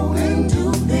on and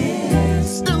do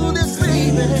this. Do this,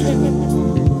 baby.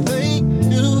 Hey,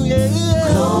 do,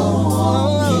 yeah. Go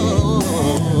on,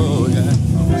 yeah.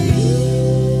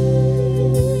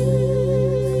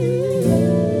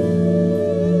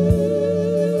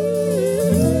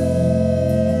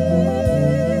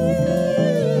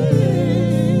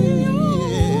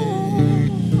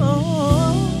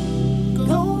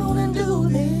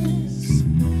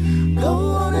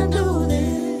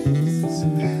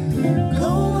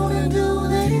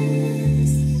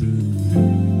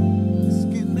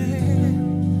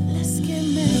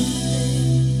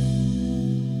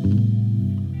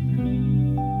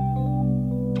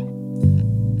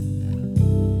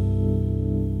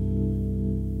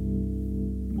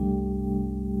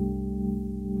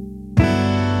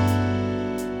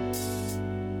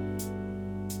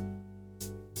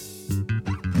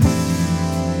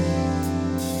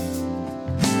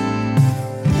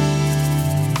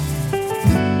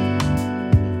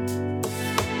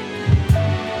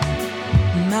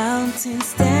 Mountains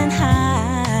stand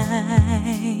high,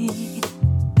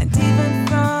 and even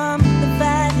from the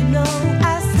valley low,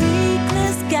 I see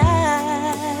clear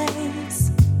skies.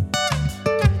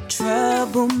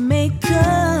 Trouble may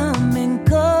come and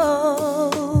go,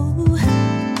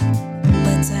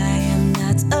 but I am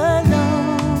not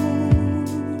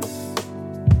alone.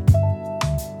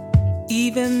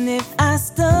 Even if I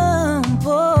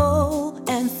stumble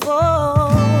and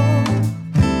fall,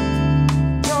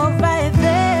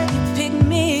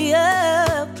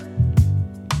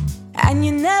 and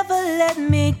you never let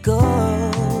me go.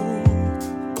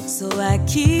 So I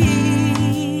keep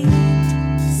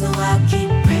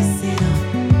pressing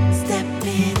on,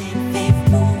 stepping in faith,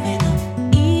 moving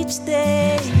on each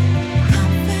day.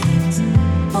 Confident,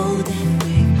 bold and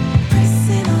brave,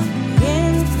 pressing on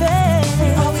in faith.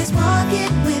 You always walk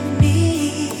it with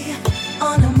me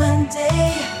on a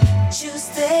Monday,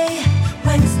 Tuesday,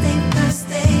 Wednesday,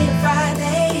 Thursday,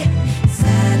 Friday,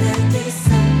 Saturday,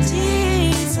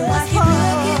 Sunday. So I can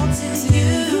look into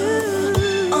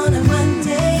you on a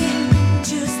Monday,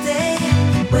 Tuesday,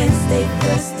 Wednesday,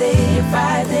 Thursday,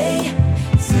 Friday,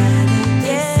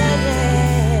 Saturday,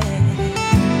 Sunday.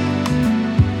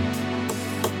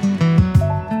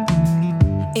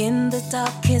 In the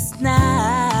darkest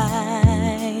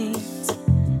night,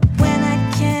 when I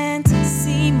can't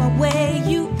see my way,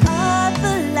 you are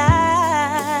the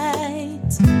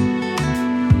light.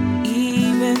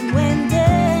 Even when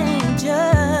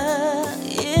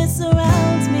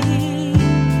surrounds me,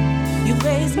 you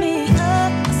raise me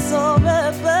up, soar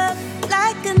above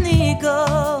like an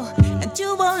eagle, and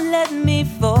you won't let me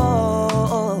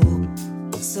fall.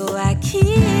 So I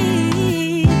keep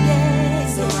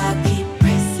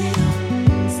pressing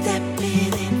on,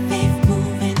 stepping in faith,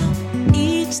 moving on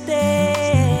each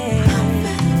day.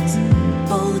 Confident,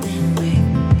 bold and brave,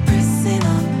 pressing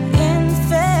on in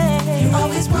faith. You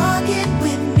always walk it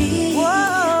with me.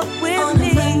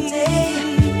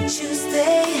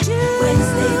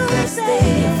 Wednesday, Thursday,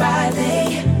 Friday,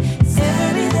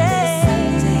 Saturday,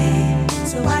 Sunday.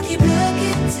 So I keep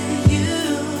looking to you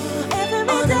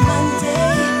on a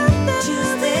Monday,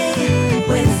 Tuesday,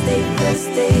 Wednesday,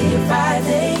 Thursday,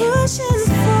 Friday, pushing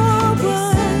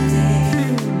forward.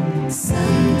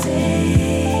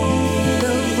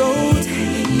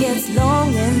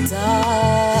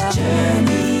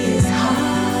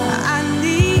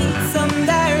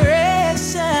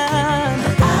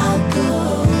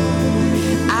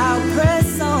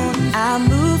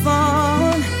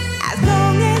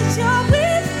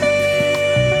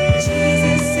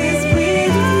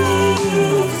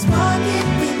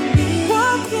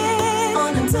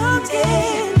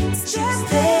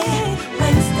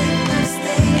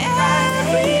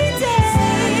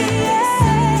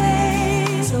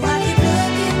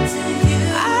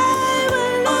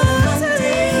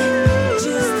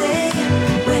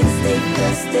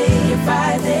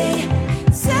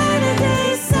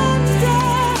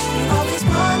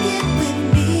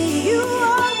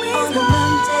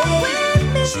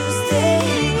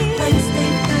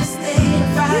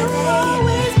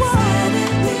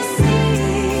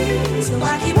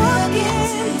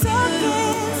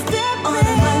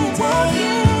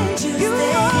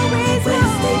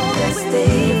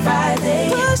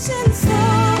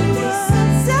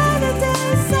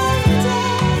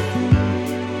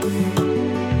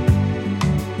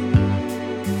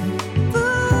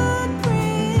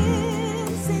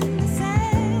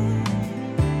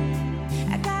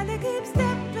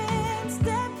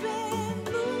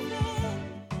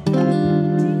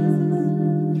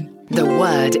 The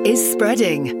word is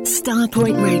spreading.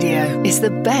 Starpoint Radio is the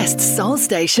best soul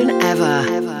station ever.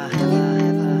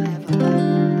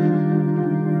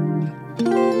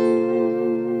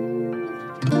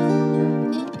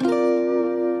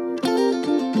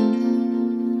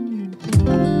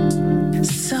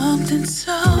 Something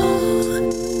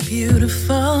so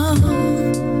beautiful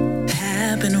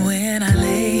happened when I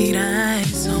laid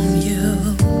eyes on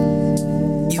you.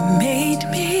 You made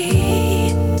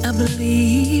me a believer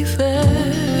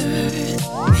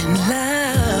in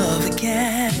love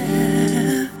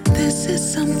again. This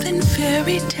is something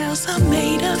fairy tales are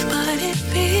made of, but it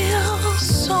feels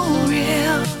so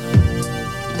real.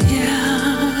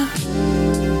 Yeah.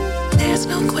 There's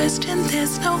no question,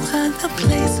 there's no other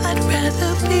place I'd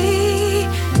rather be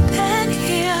than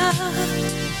here.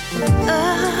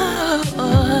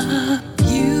 Oh,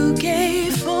 you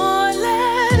gave 4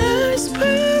 letters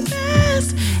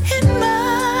purpose in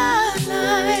my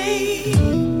life,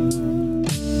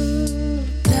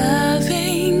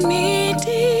 loving me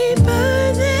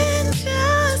deeper than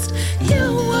just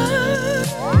your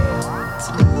words.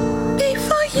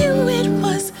 Before you it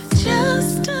was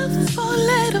just a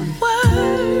 4-letter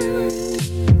word,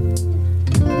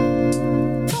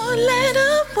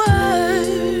 4-letter word.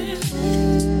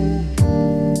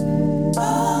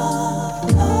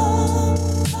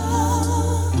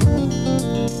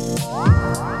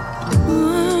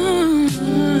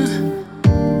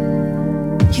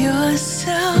 You're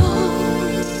so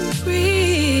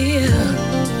real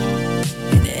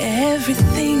in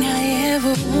everything I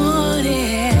ever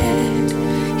wanted.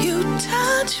 You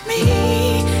touch me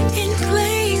in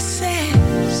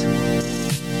places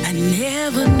I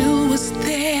never knew was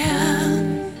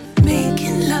there.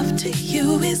 Making love to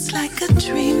you is like a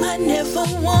dream I never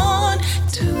want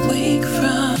to wake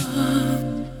from.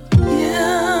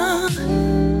 Yeah,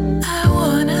 I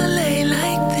wanna lay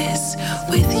like this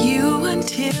with you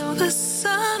until the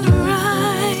sunrise.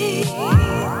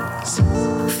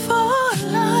 For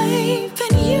life,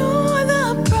 and you're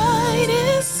the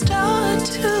brightest star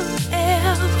to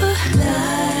ever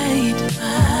light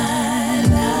my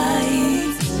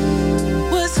life.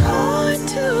 Was hard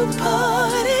to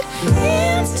put it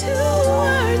into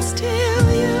words till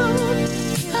you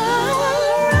arrived.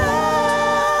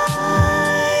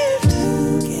 You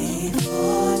gave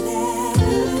 4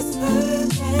 letters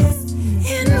purpose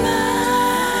in my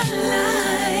life.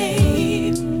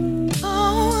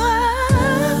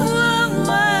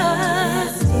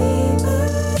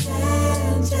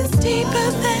 Deeper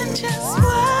than just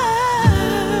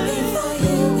words. Before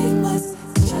you it was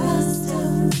just a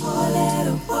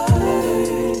 4-letter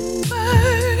word.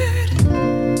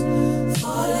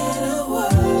 4-letter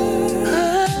word.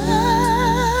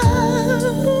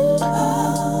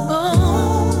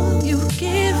 Oh, you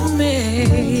give me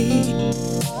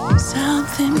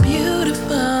something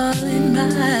beautiful in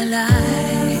my life.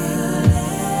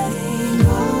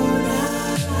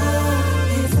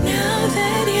 Now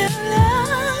that your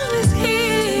love is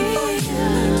here,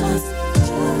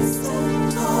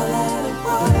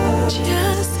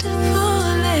 just a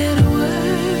 4-letter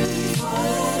word.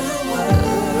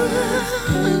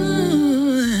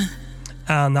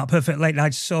 And that perfect late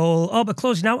night soul. Oh, but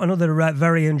closing out another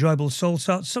very enjoyable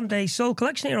Soulsorts Sunday Soul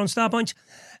collection here on Starpoint.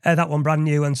 That one brand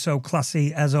new and so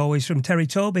classy as always from Terry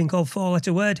Tobin called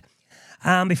 4-letter word.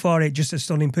 And before it, just a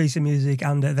stunning piece of music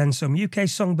and then some UK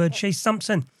songbird Chase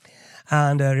Sampson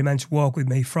and Remain to Walk With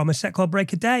Me from a set called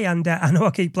Break a Day. And I know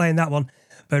I keep playing that one,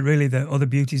 but really the other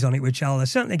beauties on it, which I'll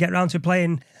certainly get round to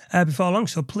playing before long.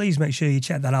 So please make sure you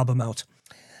check that album out.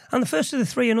 And the first of the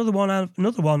 3, another one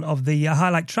of the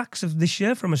highlight tracks of this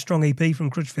year from a strong EP from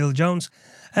Crutchfield Jones.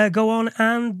 Go on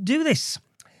and do this.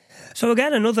 So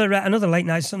again, another late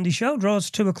night Sunday show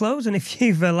draws to a close, and if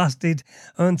you've lasted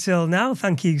until now,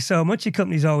 thank you so much. Your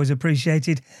company's always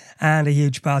appreciated and a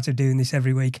huge part of doing this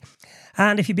every week.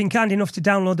 And if you've been kind enough to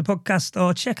download the podcast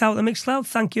or check out the Mixcloud,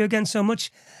 thank you again so much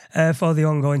for the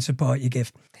ongoing support you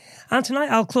give. And tonight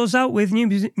I'll close out with new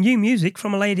music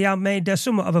from a lady I made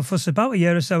somewhat of a fuss about a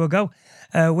year or so ago,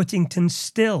 Whittington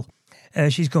Still.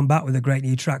 She's come back with a great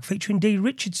new track featuring Dee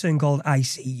Richardson called I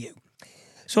See You.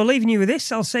 So leaving you with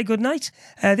this, I'll say goodnight.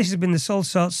 This has been the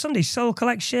Soulsorts Sunday Soul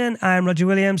Collection. I'm Roger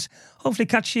Williams. Hopefully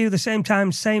catch you the same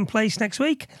time, same place next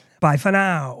week. Bye for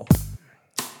now.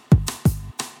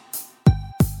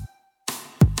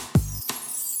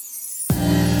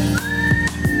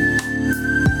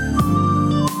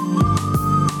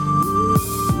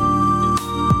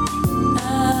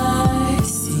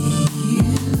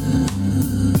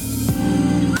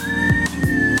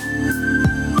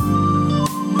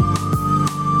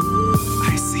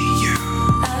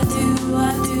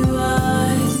 I do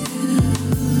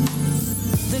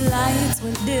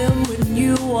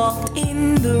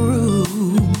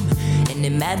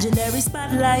Imaginary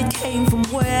spotlight came from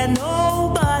where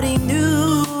nobody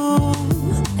knew.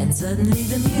 And suddenly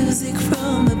the music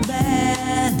from the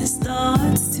band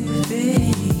starts to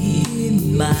fade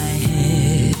in my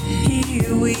head.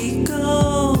 Here we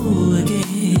go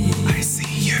again. I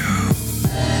see you.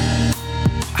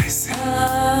 I see.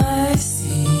 I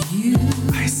see you.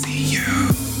 I see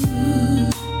you.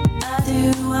 I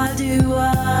do, I do,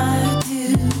 I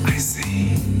do. I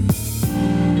see.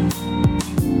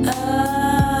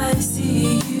 I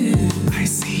see you. I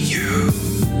see you.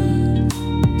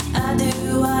 I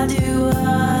do, I do,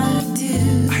 I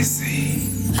do. I see.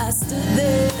 I stood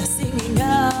there singing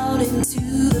out into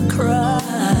the crowd.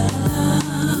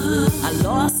 I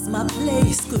lost my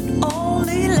place, could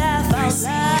only laugh out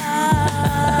loud.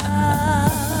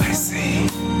 I see.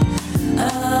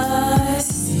 I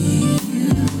see you.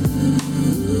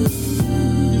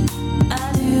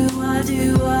 I do, I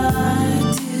do,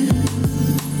 I do.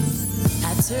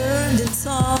 I turned and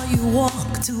saw you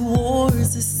walk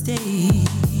towards the stage.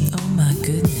 Oh my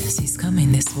goodness, he's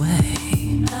coming this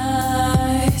way.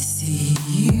 I see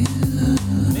you.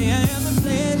 May I have the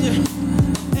pleasure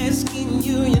of asking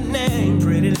you your name,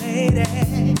 pretty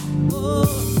lady? Oh,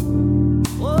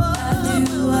 oh, I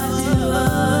do, I do,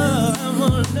 I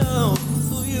wanna know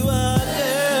who you are,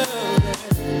 girl.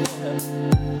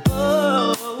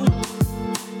 Oh,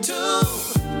 too.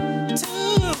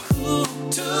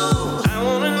 I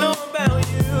wanna know about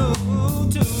you,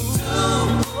 too.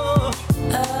 Oh,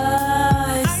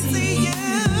 I see you.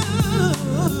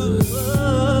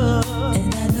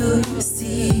 And I know you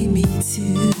see me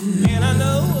too. and I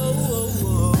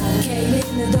know. I came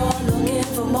in the door looking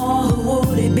for more. Who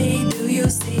would it be? Do you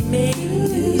see me?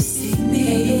 Do you see me?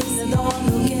 Came in the door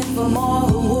looking for more.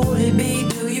 Who would it be?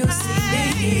 Do you see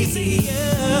me? I see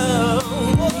you.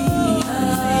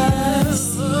 I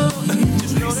see you.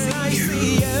 Just know that I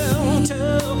see you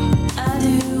too. I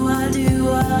do, I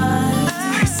do,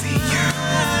 I see you.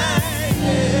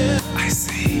 I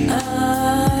see.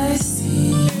 I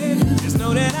see you. Just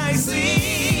know that I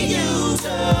see you too.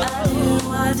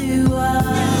 I do,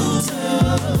 I do.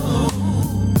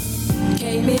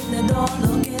 Came in the door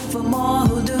looking for more.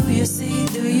 Who do you see?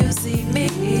 Do you see me?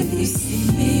 Do you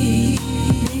see me?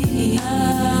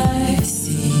 I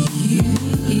see you.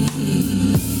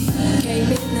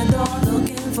 Came in the door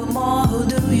looking for more. Who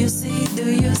do you see?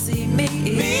 Do you see me?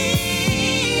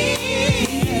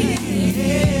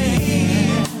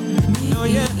 Know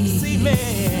you see me.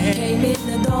 Came in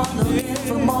the door looking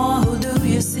for more. Who do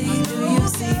you see? Do you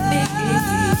see me?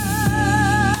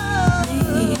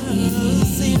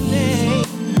 See me.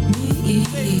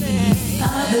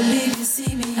 I believe you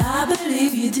see me. I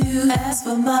believe you do. Ask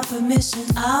for my permission.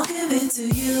 I'll give it to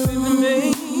you.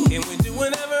 Can we do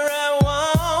whatever